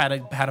Echo had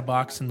a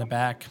box in the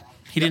back.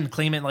 He didn't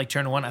claim it like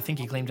turn 1. I think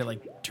he claimed it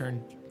like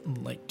turn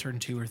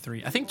 2 or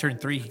 3. I think turn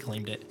 3 he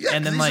claimed it. Yeah,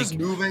 and then he's like just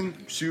moving,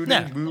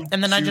 shooting, move,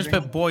 and then shooting. I just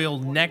put Boyle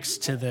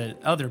next to the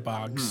other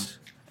box,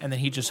 and then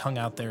he just hung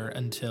out there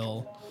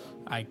until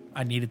I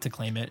needed to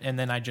claim it, and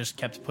then I just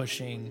kept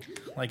pushing.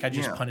 Like I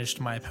just punished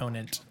my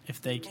opponent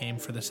if they came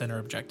for the center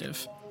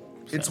objective.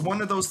 It's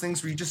one of those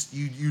things where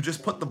you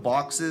just put the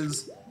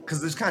boxes, because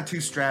there's kind of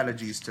 2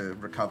 strategies to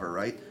recover,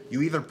 right?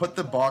 You either put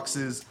the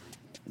boxes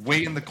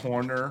way in the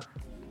corner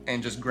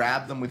and just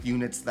grab them with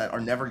units that are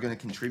never going to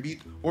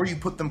contribute, or you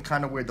put them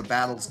kind of where the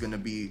battle's going to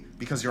be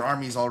because your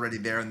army's already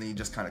there, and then you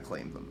just kind of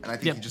claim them. And I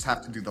think you just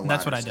have to do the latter.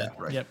 That's what I did.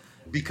 Right? Yep.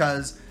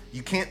 Because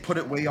you can't put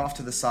it way off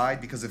to the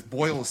side, because if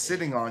Boyle is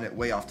sitting on it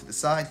way off to the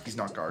side, he's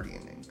not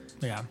guardianing.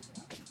 Yeah.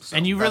 So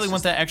and you really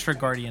want that extra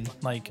Guardian,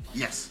 like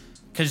yes.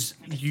 Because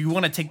you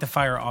want to take the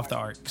fire off the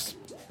arcs.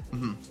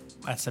 Mm-hmm.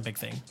 That's the big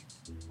thing.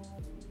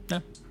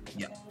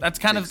 Yeah. That's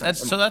kind of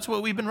that's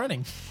what we've been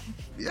running.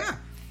 Yeah.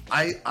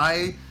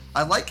 I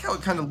like how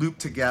it kind of looped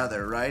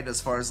together, right?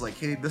 As far as like,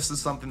 hey, this is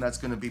something that's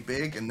going to be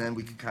big, and then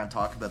we can kind of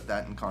talk about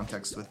that in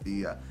context with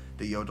the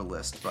Yoda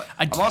list. But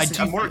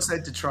I'm more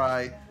excited to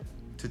try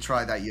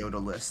that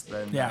Yoda list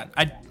than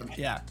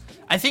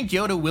I think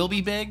Yoda will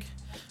be big,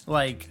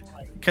 like.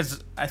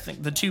 Because I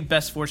think the 2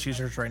 best Force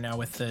users right now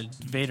with the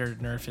Vader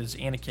nerf is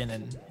Anakin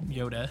and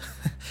Yoda.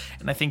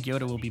 And I think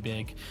Yoda will be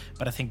big,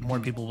 but I think more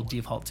people will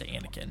default to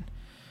Anakin.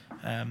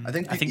 I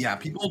think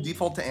people will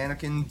default to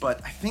Anakin,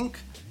 but I think,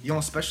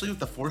 especially with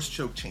the Force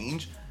choke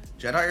change,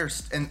 Jedi are,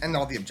 and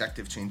all the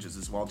objective changes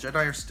as well,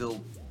 Jedi are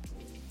still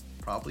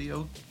probably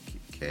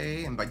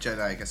okay. And by Jedi,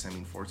 I guess I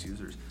mean Force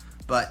users.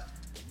 But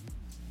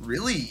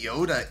really,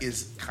 Yoda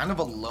is kind of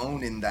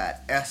alone in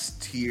that S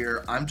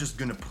tier, I'm just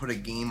going to put a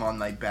game on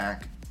my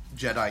back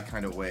Jedi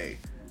kind of way.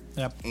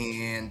 Yep.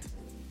 And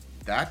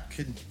that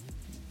could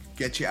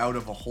get you out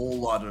of a whole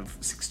lot of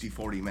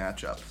 60-40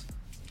 matchups.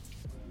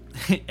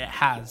 It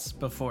has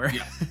before.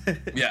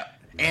 Yeah.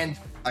 And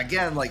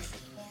again, like,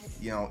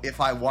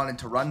 if I wanted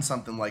to run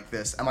something like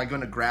this, am I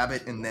going to grab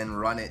it and then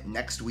run it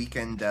next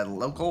weekend at a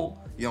local,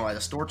 at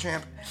a store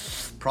champ?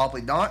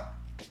 Probably not.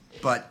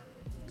 But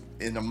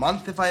in a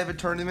month, if I have a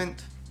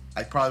tournament,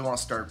 I probably want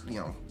to start,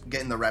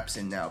 getting the reps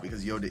in now,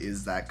 because Yoda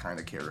is that kind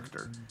of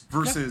character.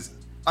 Versus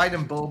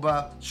Item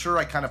Boba, sure,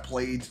 I kind of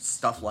played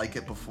stuff like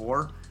it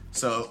before.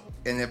 So,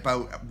 in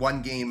about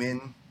 1 game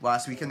in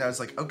last weekend, I was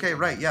like, okay,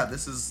 right, yeah,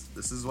 this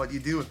is what you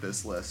do with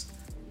this list.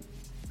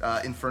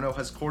 Inferno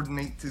has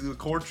coordinate to a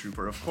core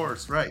trooper, of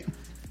course, right.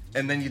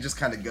 And then you just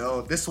kind of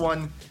go. This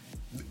one,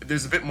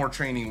 there's a bit more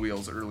training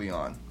wheels early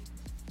on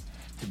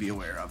to be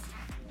aware of.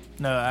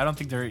 No, I don't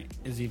think there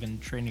is even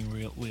training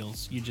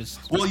wheels. You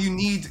just Well, you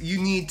need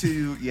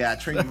to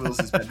training wheels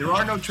is bad. There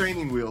are no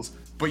training wheels,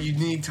 but you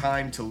need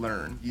time to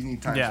learn. You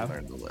need time to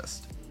learn the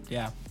list.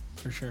 Yeah,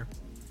 for sure.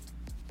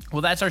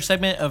 Well, that's our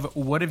segment of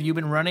what have you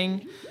been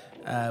running.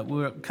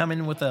 We'll come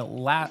in with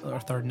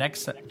our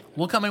next segment.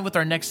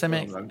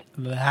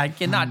 I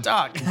cannot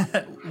talk.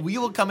 We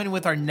will come in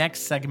with our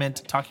next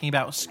segment talking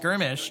about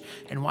Skirmish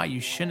and why you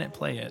shouldn't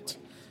play it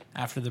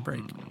after the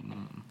break.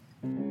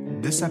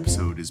 This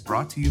episode is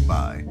brought to you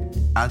by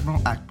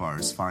Admiral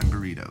Akbar's Fine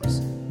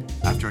Burritos.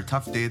 After a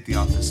tough day at the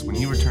office, when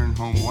you return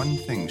home, one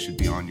thing should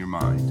be on your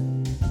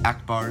mind.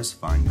 Akbar's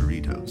Fine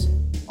Burritos.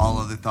 All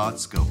other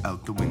thoughts go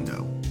out the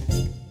window.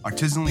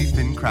 Artisanally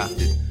thin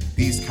crafted,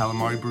 these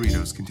calamari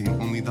burritos contain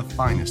only the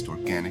finest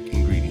organic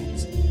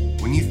ingredients.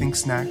 When you think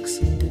snacks,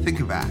 think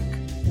of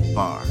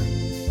Akbar.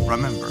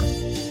 Remember,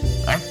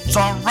 it's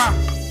a wrap!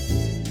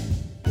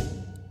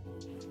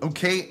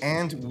 Okay,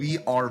 and we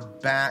are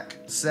back.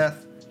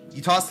 Seth,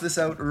 you tossed this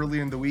out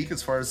earlier in the week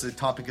as far as the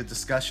topic of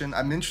discussion.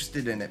 I'm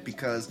interested in it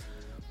because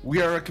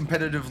we are a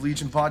competitive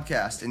Legion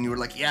podcast, and you were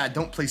like, yeah,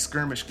 don't play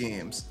skirmish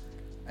games.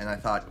 And I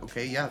thought,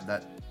 okay, yeah,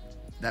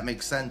 that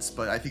makes sense,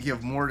 but I think you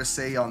have more to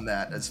say on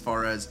that as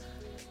far as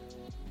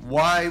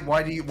why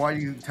do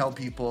you tell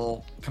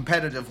people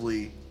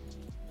competitively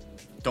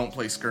don't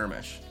play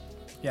skirmish?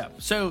 Yeah.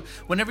 So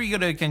whenever you go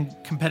to a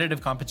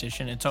competitive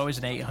competition, it's always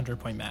an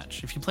 800-point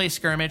match. If you play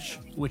skirmish,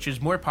 which is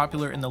more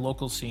popular in the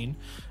local scene,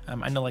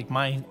 I know like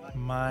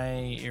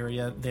my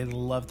area, they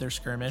love their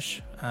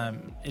skirmish.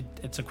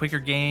 It's a quicker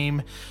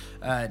game,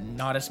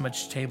 not as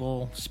much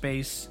table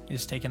space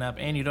is taken up,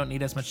 and you don't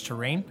need as much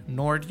terrain,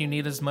 nor do you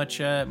need as much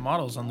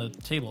models on the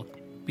table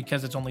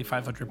because it's only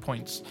 500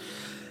 points.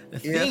 The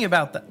thing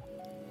about that,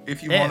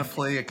 if you want to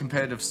play a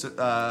competitive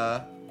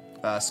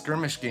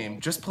skirmish game,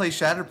 just play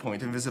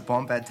Shatterpoint and visit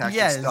bombadtactics.com.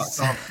 Yes.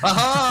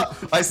 Aha!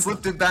 I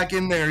slipped it back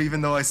in there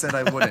even though I said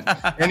I wouldn't.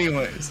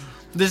 Anyways.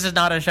 This is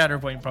not a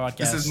Shatterpoint podcast.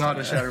 This is not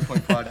a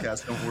Shatterpoint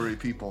podcast, don't worry,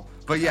 people.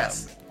 But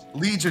yes,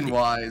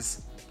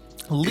 Legion-wise,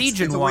 it's a way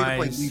to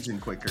play Legion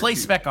quicker. Play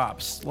Spec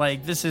Ops.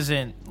 Like, this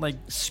isn't, like,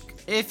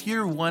 if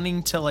you're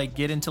wanting to, like,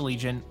 get into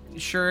Legion,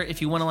 sure,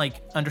 if you want to,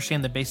 like,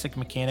 understand the basic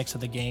mechanics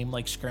of the game,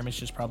 like,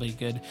 skirmish is probably a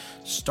good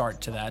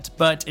start to that.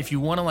 But if you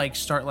want to, like,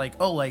 start, like,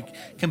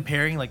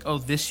 comparing, like,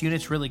 this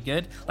unit's really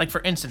good. Like, for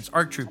instance,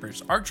 ARC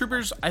Troopers. ARC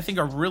Troopers, I think,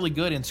 are really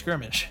good in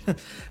skirmish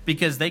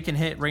because they can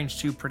hit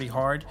range 2 pretty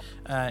hard,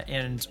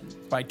 and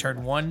by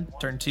turn 1,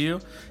 turn 2.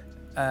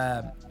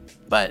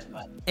 But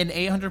in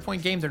an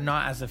 800-point game, they're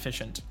not as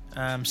efficient.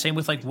 Same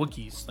with like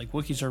Wookiees. Like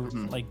Wookiees are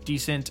like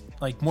decent,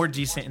 like more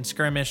decent in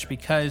skirmish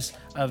because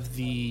of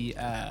the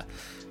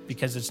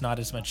because it's not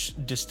as much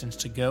distance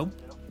to go.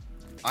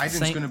 Iden's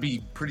going to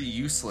be pretty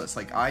useless.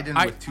 Like Iden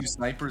with 2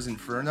 snipers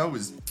Inferno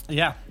is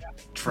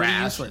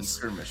trash in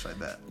skirmish, I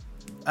bet.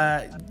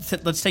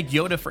 Let's take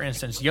Yoda for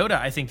instance. Yoda,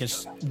 I think,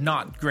 is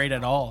not great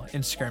at all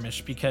in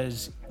skirmish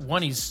because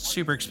 1, he's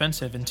super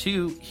expensive, and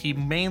 2, he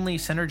mainly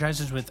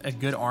synergizes with a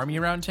good army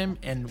around him,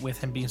 and with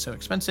him being so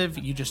expensive,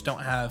 you just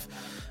don't have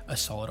a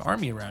solid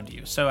army around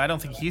you. So I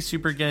don't think he's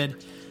super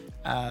good.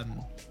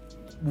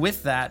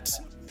 With that,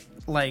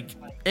 like,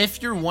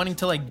 if you're wanting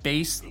to like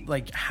base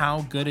like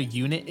how good a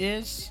unit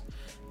is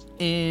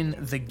in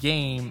the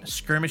game,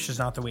 skirmish is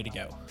not the way to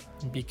go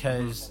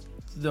because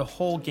the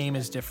whole game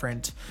is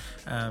different.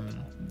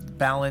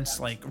 Balance,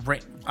 like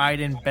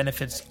Iden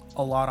benefits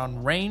a lot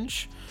on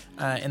range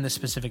and the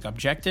specific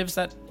objectives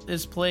that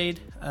is played.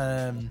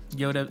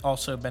 Yoda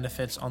also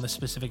benefits on the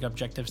specific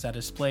objectives that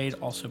is played,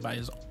 also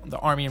by the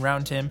army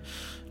around him.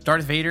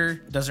 Darth Vader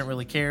doesn't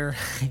really care.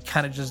 He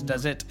kind of just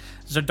does it.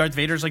 So Darth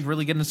Vader's like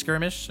really good in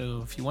skirmish.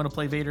 So if you want to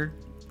play Vader,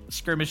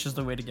 skirmish is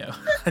the way to go.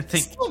 I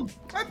think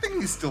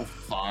he's still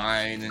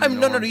fine.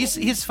 No,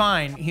 he's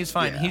fine. He's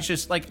fine. Yeah. He's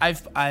just like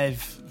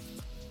I've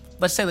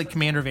let's say like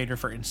Commander Vader,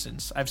 for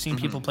instance. I've seen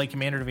people play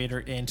Commander Vader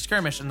in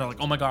skirmish and they're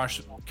like, oh my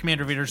gosh,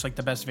 Commander Vader's like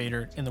the best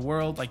Vader in the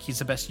world. Like he's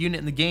the best unit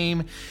in the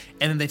game.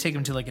 And then they take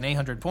him to like an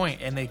 800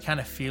 point and they kind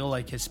of feel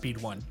like his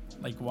speed won.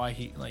 Like why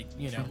he, like,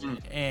 you know,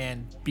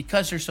 and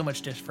because there's so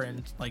much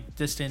different like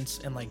distance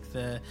and like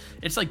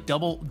it's like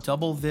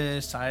double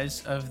the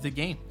size of the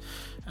game.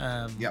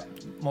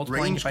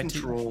 Range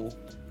control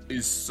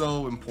is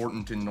so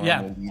important in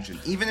normal Legion.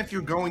 Even if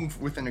you're going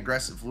with an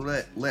aggressive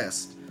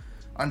list,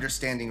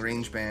 understanding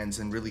range bands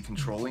and really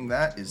controlling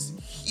that is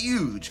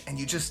huge, and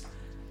you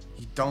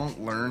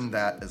don't learn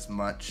that as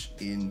much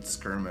in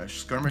skirmish.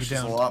 Skirmish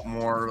is a lot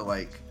more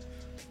like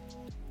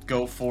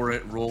go for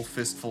it, roll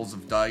fistfuls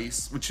of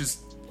dice, which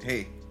is,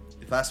 hey,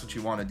 if that's what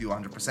you want to do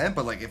 100%,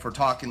 but like if we're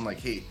talking like,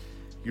 hey,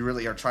 you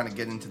really are trying to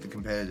get into the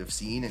competitive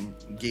scene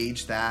and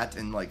gauge that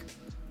and like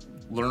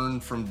learn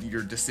from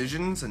your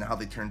decisions and how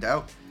they turned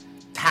out,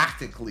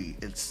 tactically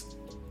it's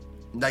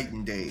night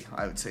and day,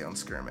 I would say, on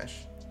skirmish.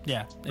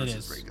 Yeah, it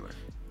is. Regular.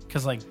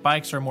 Because like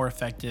bikes are more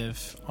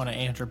effective on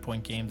an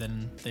 800-point game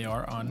than they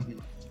are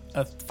on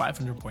a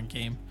 500-point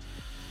game.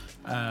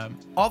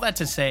 All that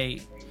to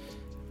say,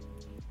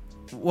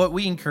 what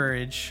we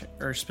encourage,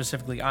 or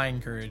specifically I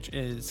encourage,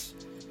 is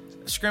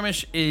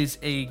Skirmish is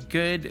a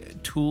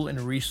good tool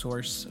and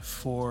resource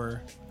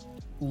for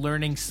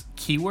learning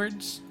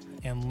keywords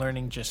and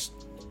learning just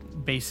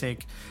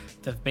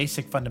the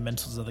basic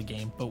fundamentals of the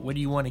game. But when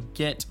you want to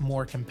get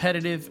more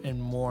competitive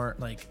and more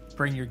like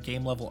bring your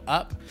game level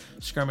up,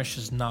 Skirmish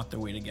is not the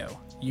way to go.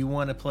 You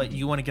want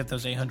to get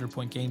those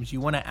 800-point games. You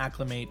want to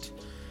allocate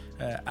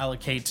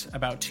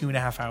about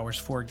 2.5 hours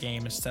for a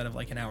game instead of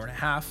like an hour and a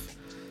half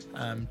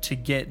to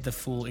get the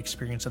full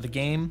experience of the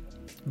game,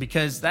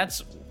 because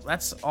that's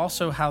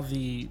also how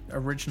the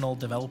original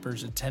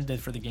developers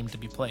intended for the game to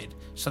be played.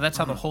 So that's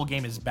how the whole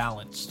game is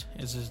balanced.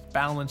 Is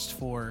balanced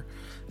for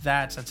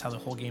that. That's how the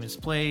whole game is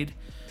played.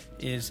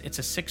 It's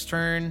a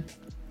 6-turn,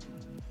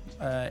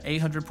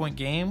 800-point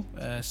game.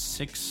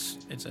 Was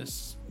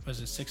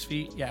it 6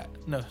 feet? Yeah,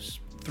 no,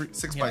 3.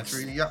 6 by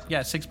 3. Yeah.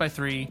 Yeah, 6 by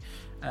 3.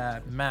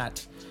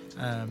 Matt.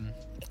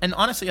 And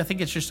honestly, I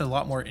think it's just a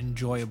lot more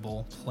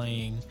enjoyable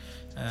playing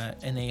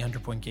an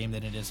 800-point game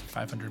than it is a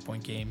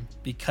 500-point game,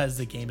 because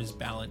the game is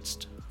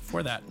balanced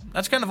for that.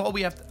 That's kind of all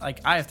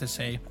I have to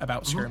say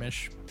about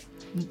Skirmish.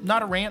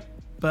 Not a rant,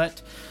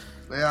 but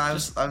yeah, I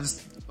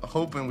was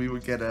hoping we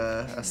would get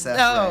a set.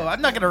 No, rant.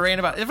 I'm not gonna rant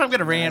about. If I'm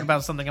gonna rant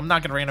about something, I'm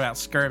not gonna rant about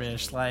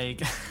Skirmish.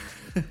 Like,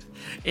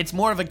 it's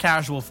more of a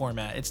casual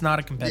format. It's not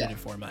a competitive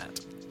format.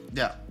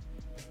 Yeah,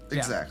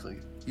 exactly.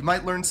 You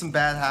might learn some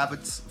bad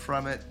habits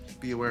from it.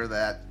 Be aware of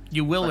that.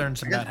 You will learn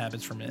some bad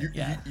habits from it.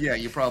 Yeah,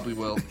 you probably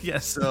will.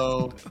 Yes.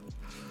 So,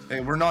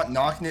 hey, we're not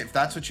knocking it. If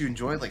that's what you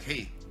enjoy, like,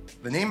 hey,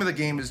 the name of the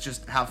game is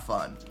just have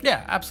fun.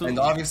 Yeah, absolutely.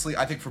 And obviously,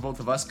 I think for both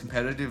of us,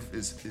 competitive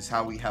is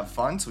how we have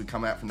fun. So we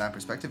come at it from that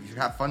perspective. If you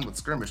have fun with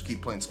Skirmish,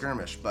 keep playing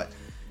Skirmish. But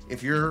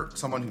if you're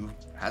someone who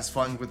has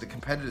fun with the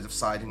competitive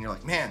side and you're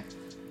like, man,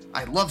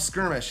 I love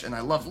Skirmish and I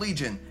love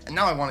Legion, and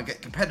now I want to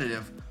get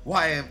competitive.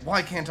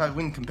 Why can't I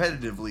win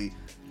competitively?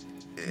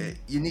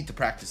 You need to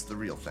practice the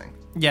real thing.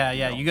 Yeah.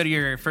 You go to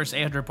your first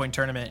 800-point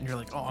tournament and you're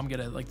like, oh, I'm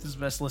gonna this is the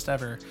best list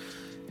ever,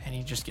 and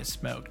you just get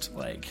smoked.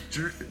 Like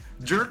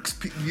jerks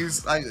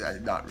use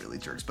not really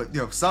jerks,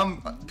 but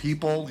some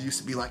people used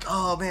to be like,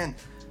 oh man,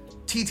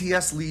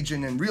 TTS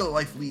Legion and real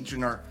life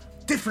Legion are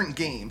different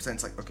games, and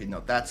it's like, okay,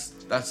 no, that's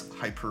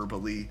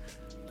hyperbole.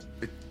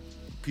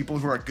 People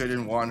who are good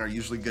in one are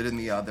usually good in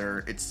the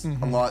other. It's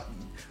a lot.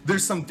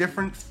 There's some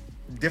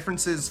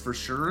differences for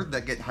sure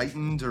that get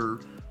heightened or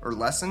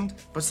lessened,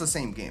 but it's the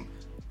same game.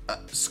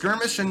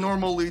 Skirmish and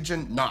normal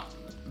Legion,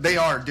 they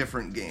are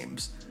different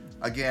games.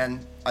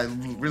 Again, I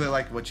really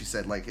like what you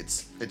said. Like,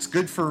 it's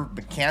good for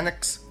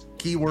mechanics,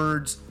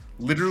 keywords,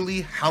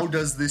 literally how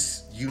does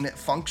this unit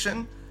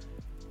function?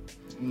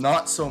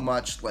 Not so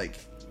much like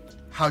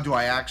how do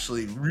I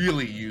actually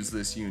really use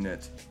this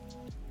unit.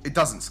 It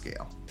doesn't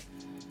scale.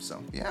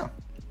 So yeah,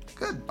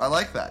 good. I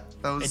like that.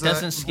 That was it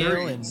doesn't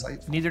scale, and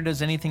insightful. neither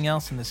does anything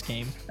else in this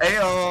game.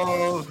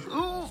 Ayo!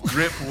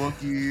 Rip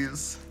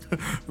Wookiees.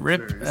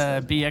 Rip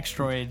BX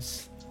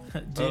droids.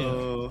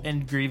 Dude.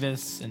 And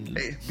Grievous and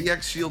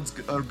BX shields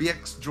or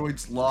BX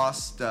droids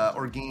lost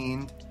or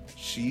gained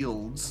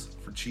shields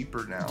for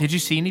cheaper now. Did you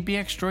see any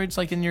BX droids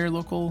like in your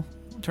local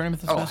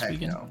tournament this past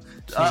weekend? No.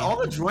 All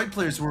the droid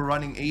players were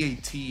running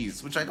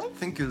AATs, which I don't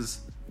think is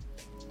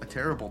a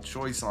terrible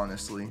choice,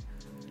 honestly.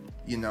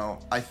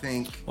 I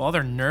think all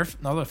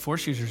the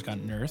Force users got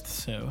nerfed,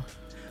 so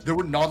there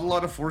were not a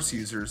lot of Force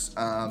users.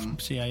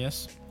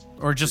 CIS,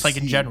 or just like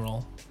in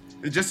general.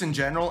 Just in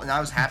general, and I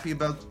was happy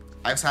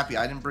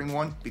I didn't bring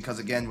one, because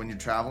again, when you're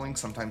traveling,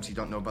 sometimes you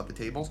don't know about the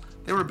tables.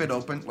 They were a bit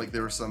open, like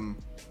there were some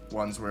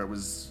ones where it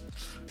was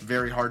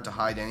very hard to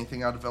hide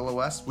anything out of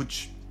LOS,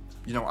 which,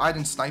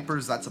 hiding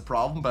snipers, that's a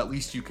problem, but at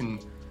least you can,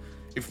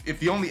 if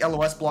the only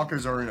LOS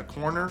blockers are in a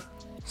corner,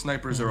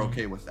 snipers are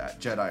okay with that.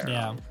 Jedi are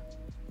not.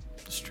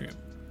 It's true.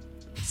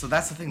 So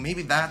that's the thing,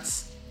 maybe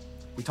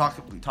we talk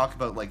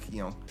about like,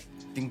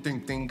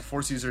 think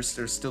Force users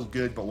are still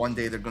good, but one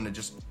day they're going to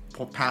just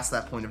past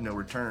that point of no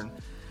return.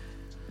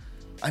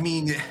 I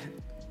mean,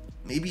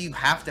 maybe you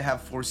have to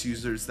have Force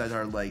users that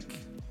are like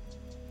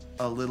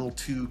a little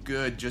too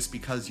good, just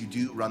because you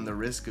do run the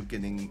risk of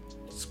getting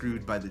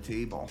screwed by the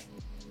table.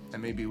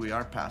 And maybe we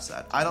are past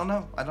that. I don't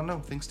know.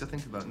 Things to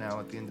think about now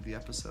at the end of the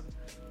episode.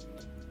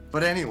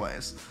 But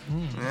anyways,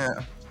 yeah.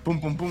 Boom,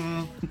 boom,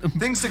 boom.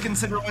 Things to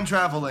consider when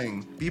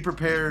traveling. Be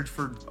prepared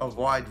for a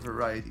wide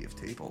variety of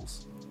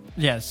tables.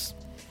 Yes.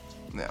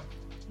 Yeah.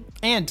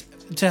 And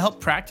to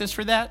help practice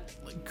for that,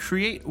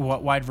 create a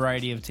wide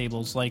variety of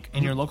tables, like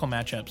in your local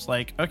matchups.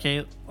 Like,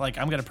 okay, like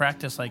I'm gonna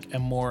practice like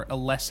a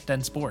less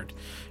dense board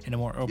and a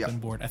more open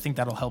board. I think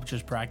that'll help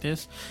just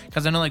practice,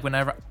 because I know like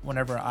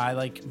whenever I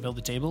like build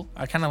a table,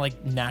 I kind of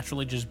like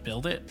naturally just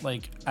build it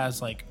like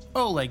as like,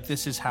 oh, like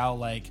this is how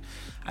like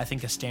I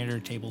think a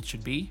standard table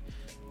should be,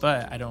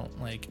 but I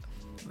don't like.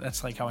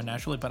 That's like how I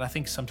naturally. But I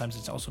think sometimes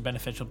it's also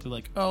beneficial to be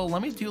like, oh,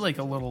 let me do like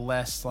a little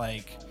less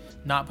like.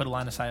 Not put a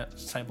line of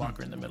sight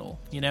blocker in the middle,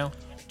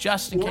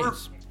 just in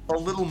case. A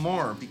little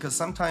more, because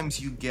sometimes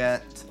you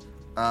get,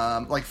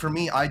 like for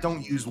me, I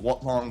don't use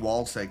long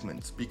wall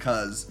segments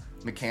because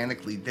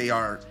mechanically they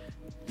are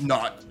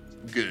not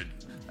good.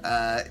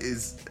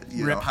 Is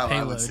Rip how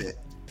payload. I would say it.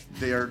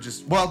 they're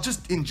just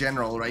in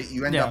general, right?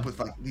 You end up with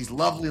like these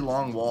lovely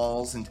long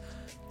walls, and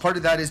part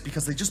of that is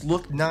because they just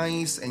look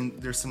nice,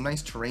 and there's some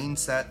nice terrain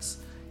sets.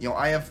 You know,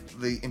 I have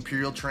the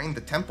Imperial terrain,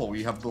 the temple, where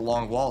you have the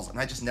long walls, and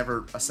I just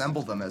never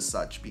assemble them as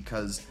such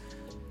because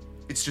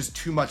it's just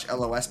too much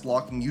LOS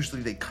blocking.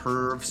 Usually they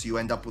curve, so you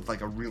end up with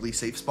like a really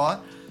safe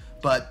spot.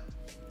 But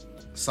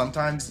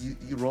sometimes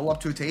you roll up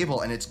to a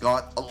table and it's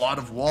got a lot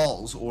of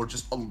walls or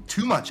just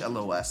too much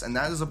LOS, and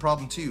that is a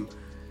problem too.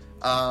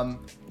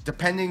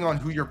 Depending on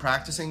who you're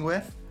practicing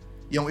with,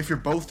 you know, if you're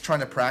both trying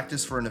to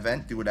practice for an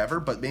event, do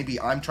whatever, but maybe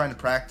I'm trying to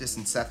practice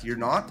and Seth, you're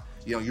not,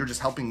 you know, you're just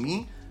helping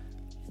me.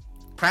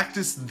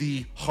 Practice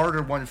the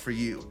harder one for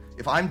you.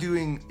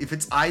 If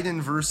it's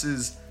Iden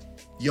versus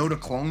Yoda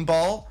Clone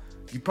Ball,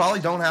 you probably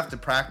don't have to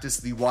practice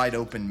the wide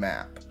open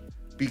map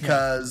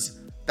because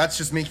that's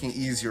just making it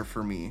easier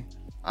for me.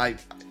 I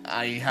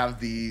have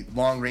the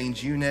long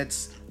range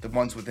units, the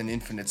ones with an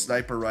infinite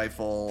sniper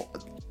rifle.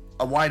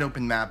 A wide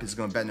open map is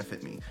going to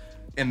benefit me.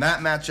 In that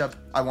matchup,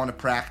 I want to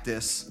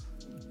practice,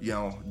 you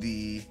know,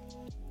 the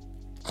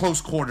close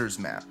quarters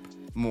map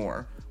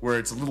more, where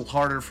it's a little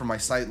harder for my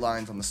sight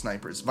lines on the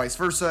snipers. Vice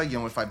versa, you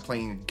know, if I'm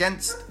playing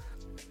against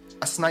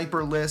a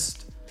sniper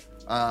list,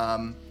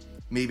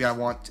 maybe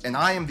and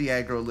I am the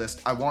aggro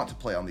list, I want to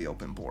play on the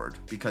open board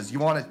because you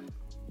want to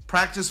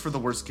practice for the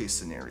worst case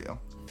scenario.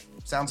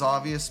 Sounds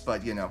obvious,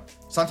 but you know,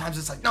 sometimes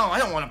it's like, no, I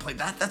don't want to play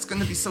that. That's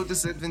going to be so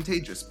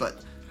disadvantageous.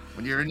 But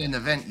when you're in an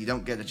event, you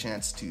don't get a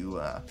chance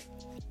to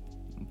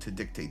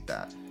dictate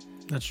that.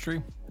 That's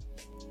true.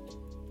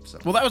 So.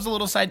 Well, that was a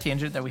little side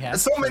tangent that we had.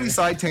 So many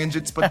side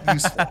tangents, but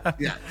useful.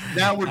 Yeah.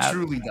 Now we're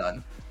truly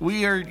done.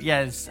 We are,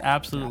 yes,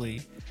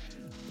 absolutely.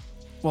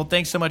 Well,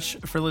 thanks so much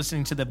for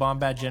listening to the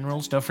Bombad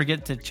Generals. Don't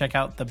forget to check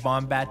out the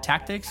Bombad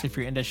Tactics if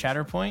you're into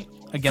Shatterpoint.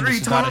 Again,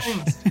 this is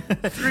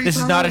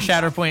not a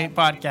Shatterpoint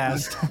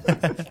podcast.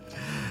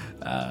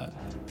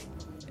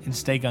 And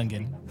stay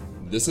Gungan.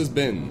 This has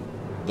been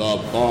the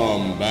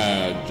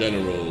Bombad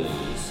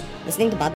Generals. Listening to Bob